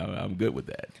 okay, I'm good with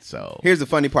that. So Here's the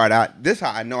funny part. This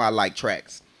how I know I like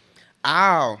tracks.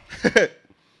 I'll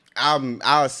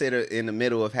sit in the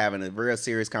middle of having a real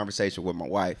serious conversation with my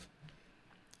wife,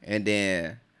 and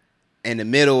then in the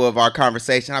middle of our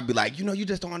conversation, I'll be like, you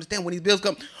just don't understand when these bills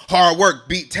come. Hard work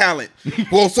beat talent.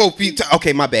 Well, so beat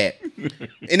okay, my bad.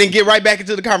 And then get right back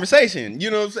into the conversation.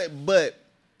 You know what I'm saying? But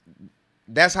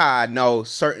that's how I know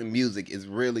certain music is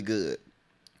really good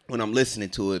when I'm listening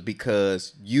to it,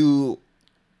 because you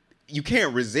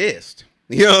can't resist.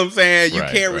 You know what I'm saying? You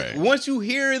Right, can't. right. Once you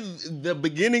hear the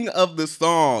beginning of the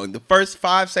song, the first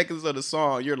 5 seconds of the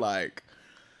song, you're like,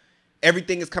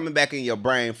 everything is coming back in your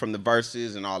brain from the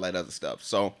verses and all that other stuff.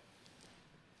 So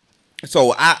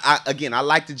I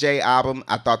like the Jay album.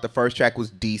 I thought the first track was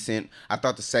decent. I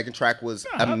thought the second track was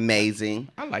amazing.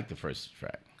 I like the first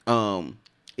track. I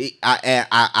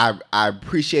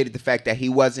appreciated the fact that he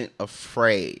wasn't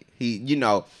afraid.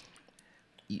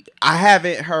 I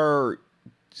haven't heard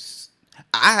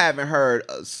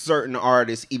certain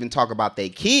artists even talk about their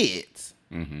kids.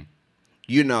 Mm-hmm.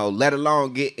 Let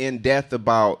alone get in depth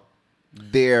about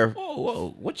their.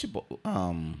 Whoa! What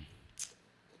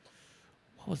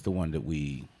was the one that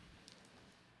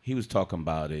he was talking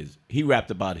about? He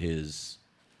rapped about his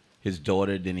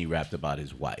daughter, then he rapped about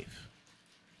his wife.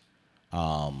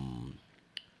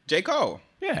 J. Cole.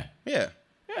 Yeah. Yeah.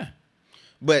 Yeah.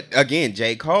 But again,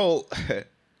 J. Cole,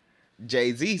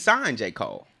 Jay-Z signed J.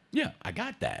 Cole. Yeah, I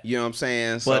got that. You know what I'm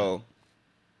saying? So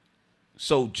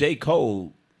J.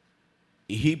 Cole,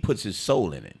 he puts his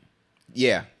soul in it.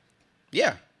 Yeah.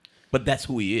 Yeah. But that's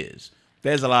who he is.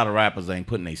 There's a lot of rappers that ain't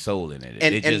putting their soul in it.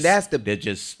 And they're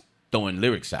just throwing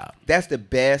lyrics out. That's the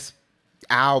best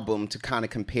album to kind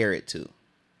of compare it to.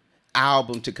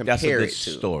 That's a good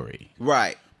story.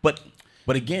 Right. But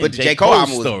again, But J. J. Cole Cole's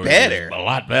album was story better. was a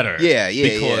lot better. Yeah.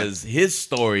 Because his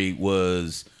story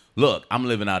was, look, I'm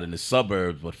living out in the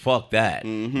suburbs, but fuck that.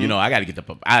 Mm-hmm. I got to get the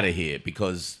fuck out of here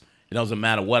because it doesn't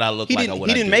matter what I look like or what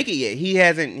he I didn't do. make it yet. He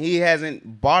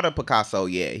hasn't bought a Picasso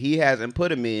yet. He hasn't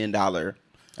put $1 million.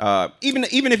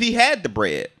 Even if he had the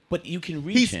bread, But you can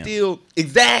reach him.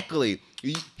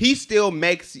 He still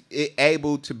makes it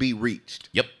able to be reached.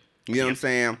 Yep. You know what I'm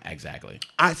saying? Exactly.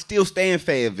 I still stay in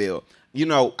Fayetteville.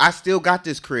 I still got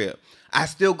this crib. I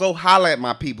still go holler at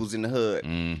my peoples in the hood.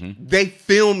 Mm-hmm. They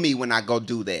film me when I go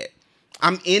do that.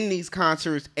 I'm in these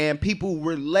concerts and people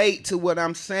relate to what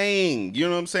I'm saying. You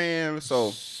know what I'm saying?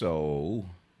 So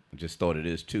I just thought it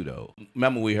is too, though.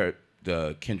 Remember we heard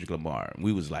the Kendrick Lamar.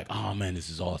 We was like, oh, man, this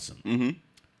is awesome. Mm-hmm.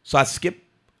 So I skipped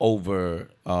over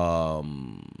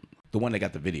the one that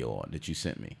got the video on that you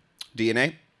sent me.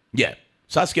 DNA? Yeah.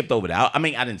 So I skipped over that. I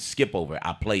mean, I didn't skip over it.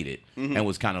 I played it and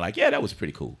was kind of like, yeah, that was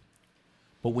pretty cool.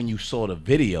 But when you saw the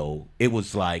video, it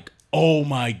was like, oh,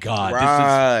 my God,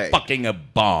 this is fucking a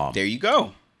bomb. There you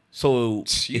go. So You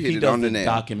if hit he it does on the nail.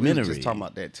 documentary, We were just talking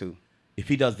about that too. if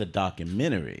he does the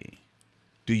documentary,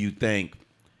 do you think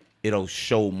it'll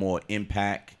show more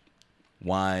impact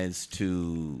wise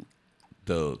to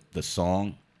the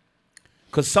song?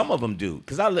 Because some of them do.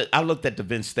 Because I looked at the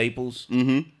Vince Staples,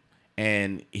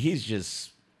 and he's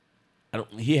just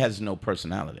he has no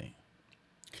personality.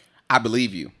 I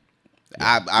believe you.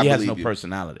 Yeah. I he has believe no you.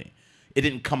 personality. It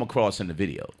didn't come across in the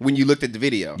video. When you looked at the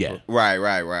video. Yeah. Right.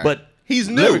 But he's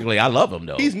new. lyrically, I love him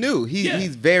though. He's new.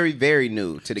 He's very, very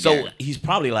new to the so game. he's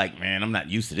probably like, man, I'm not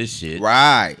used to this shit.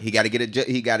 Right. He got to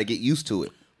get used to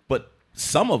it. But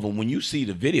some of them, when you see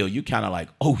the video, you kind of like,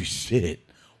 oh shit,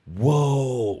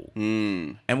 whoa.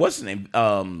 And what's his name?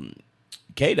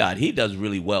 K-Dot, he does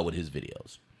really well with his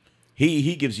videos.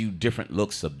 He gives you different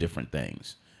looks of different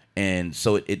things. And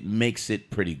so it makes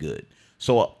it pretty good.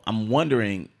 So I'm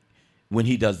wondering, when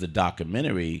he does the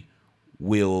documentary,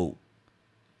 will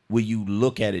you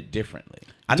look at it differently?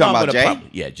 I know Talking I'm about Jay?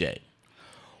 Yeah, Jay.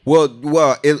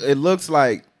 Well, it looks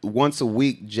like once a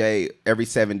week, Jay, every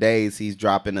 7 days, he's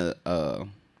dropping a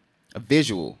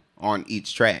visual on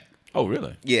each track. Oh,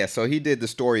 really? Yeah, so he did the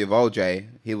story of OJ.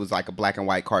 He was like a black and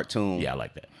white cartoon. Yeah, I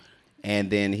like that.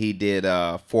 And then he did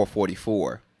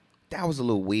 444. That was a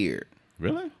little weird.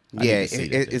 Really? Yeah,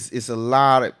 it's a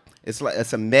lot of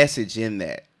it's a message in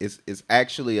that. It's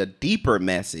actually a deeper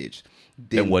message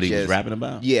than what he was rapping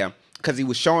about. Yeah, because he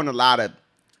was showing a lot of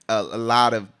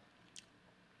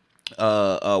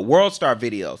World Star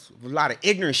videos, a lot of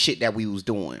ignorant shit that we was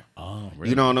doing. Oh, really?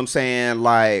 You know what I'm saying?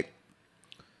 Like,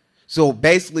 so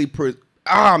basically,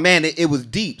 it was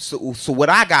deep. So what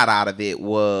I got out of it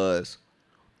was,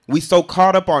 we so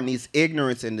caught up on this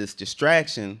ignorance and this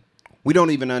distraction, we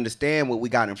don't even understand what we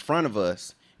got in front of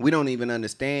us. We don't even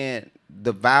understand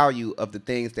the value of the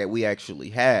things that we actually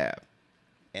have,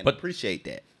 and appreciate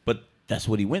that. But that's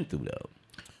what he went through, though.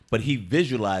 But he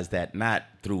visualized that not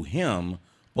through him,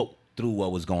 but through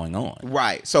what was going on.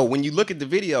 Right. So when you look at the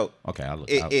video, okay,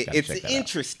 it's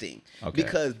interesting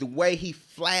because the way he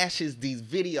flashes these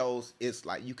videos, it's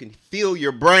like you can feel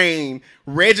your brain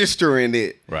registering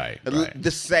it. Right.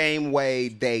 The same way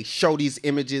they show these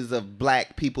images of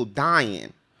black people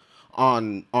dying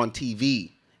on TV,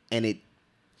 and it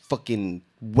fucking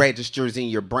registers in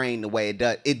your brain the way it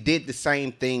does. It did the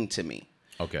same thing to me.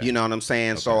 Okay. You know what I'm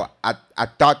saying? Okay. So I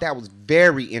thought that was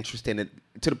very interesting,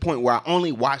 to the point where I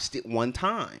only watched it one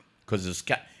time. Because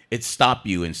it stopped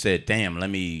you and said, damn,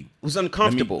 it was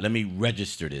uncomfortable. Let me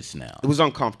register this now. It was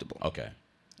uncomfortable. Okay.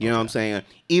 You know what I'm saying?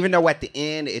 Even though at the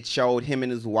end it showed him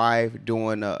and his wife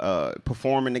doing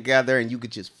performing together, and you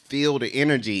could just feel the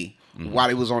energy while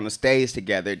they was on the stage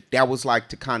together. That was like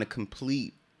to kind of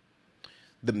complete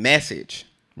the message.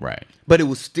 Right. But it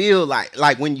was still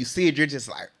like when you see it, you're just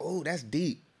like, oh, that's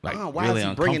deep. Like, why really is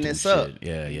he bringing this up?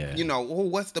 Yeah. You know,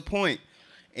 what's the point?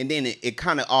 And then it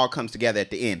kind of all comes together at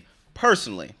the end.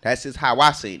 Personally, that's just how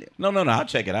I seen it. No, I'll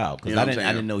check it out, because You know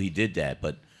I didn't know he did that.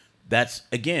 But that's,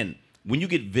 again, when you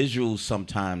get visuals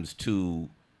sometimes to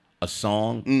a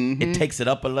song, it takes it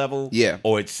up a level. Yeah.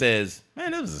 Or it says,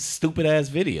 man, that was a stupid ass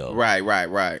video. Right.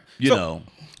 You know.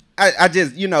 I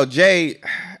just, Jay,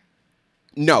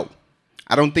 no.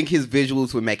 I don't think his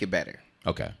visuals would make it better.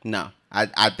 Okay. No.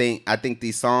 I think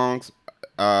these songs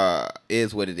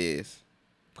is what it is.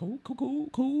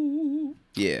 Cool.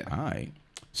 Yeah. All right.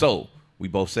 So we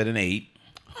both said an 8.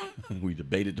 We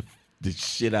debated the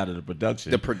shit out of the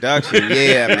production. The production,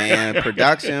 yeah, man.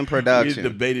 Production. We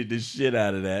debated the shit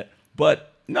out of that.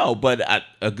 But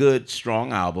a good,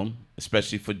 strong album,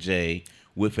 especially for Jay,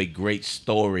 with a great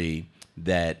story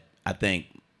that I think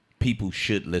people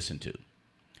should listen to.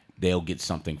 They'll get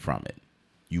something from it.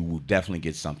 You will definitely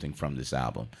get something from this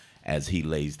album as he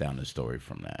lays down the story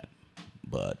from that.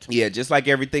 But yeah, just like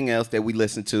everything else that we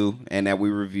listen to and that we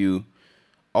review,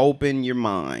 open your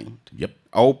mind. Yep.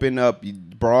 Open up,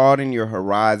 broaden your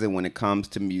horizon when it comes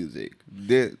to music.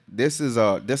 This is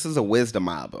a wisdom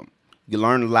album. You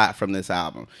learn a lot from this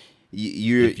album.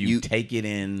 If you take it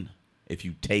in,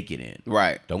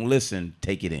 right? Don't listen,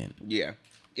 take it in. Yeah.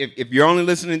 If you're only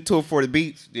listening to it for the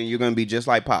beats, then you're gonna be just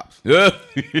like Pops. You're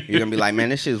gonna be like, man,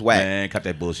 this shit's whack. Man, cut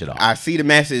that bullshit off. I see the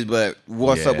message, but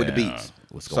what's up with the beats?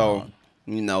 What's going on?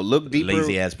 Look deeper.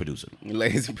 Lazy ass producer.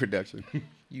 Lazy production.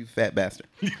 You fat bastard.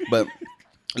 But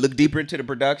look deeper into the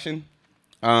production.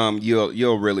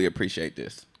 You'll really appreciate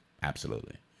this.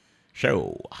 Absolutely.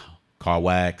 Show Car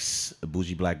Wax,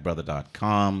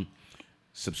 bougieblackbrother.com.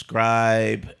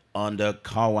 Subscribe under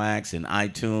Car Wax and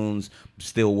iTunes. I'm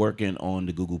still working on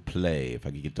the Google Play. If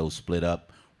I can get those split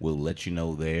up, we'll let you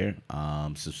know there.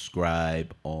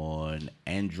 Subscribe on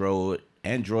Android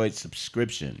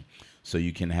subscription, so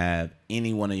you can have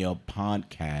any one of your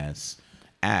podcast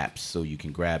apps, so you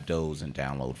can grab those and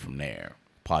download from there.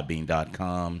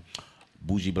 Podbean.com,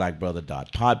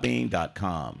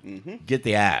 bougieblackbrother.podbean.com. Get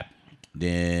the app.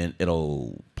 Then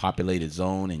it'll populate its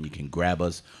own, and you can grab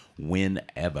us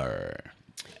whenever.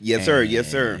 Yes, sir. Yes,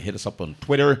 sir. Hit us up on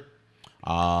Twitter.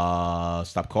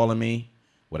 Stop calling me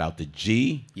without the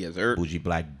G. Yes, sir. Bougie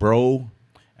Black Bro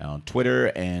on Twitter,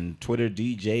 and Twitter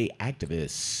DJ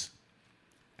Activists.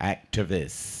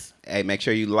 Hey, make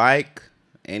sure you like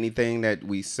anything that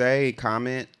we say,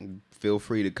 comment. Feel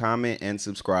free to comment and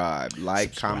subscribe.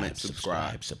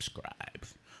 Subscribe.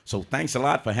 So thanks a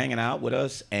lot for hanging out with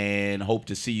us, and hope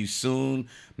to see you soon.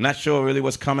 I'm not sure really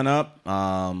what's coming up,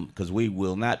 because we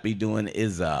will not be doing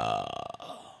What?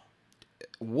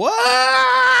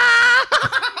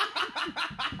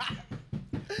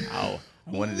 I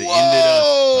wanted to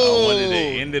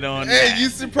end it on that. Hey, you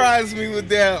surprised me with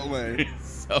that one.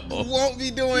 So You won't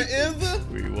be doing Izza?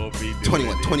 we won't be doing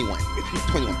 21. 1, 2, 3,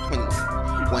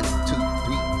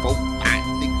 4,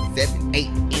 5, 6, 7, 8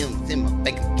 M's in my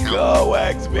bank account. Go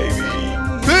Wax, baby.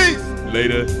 Peace.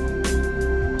 Later.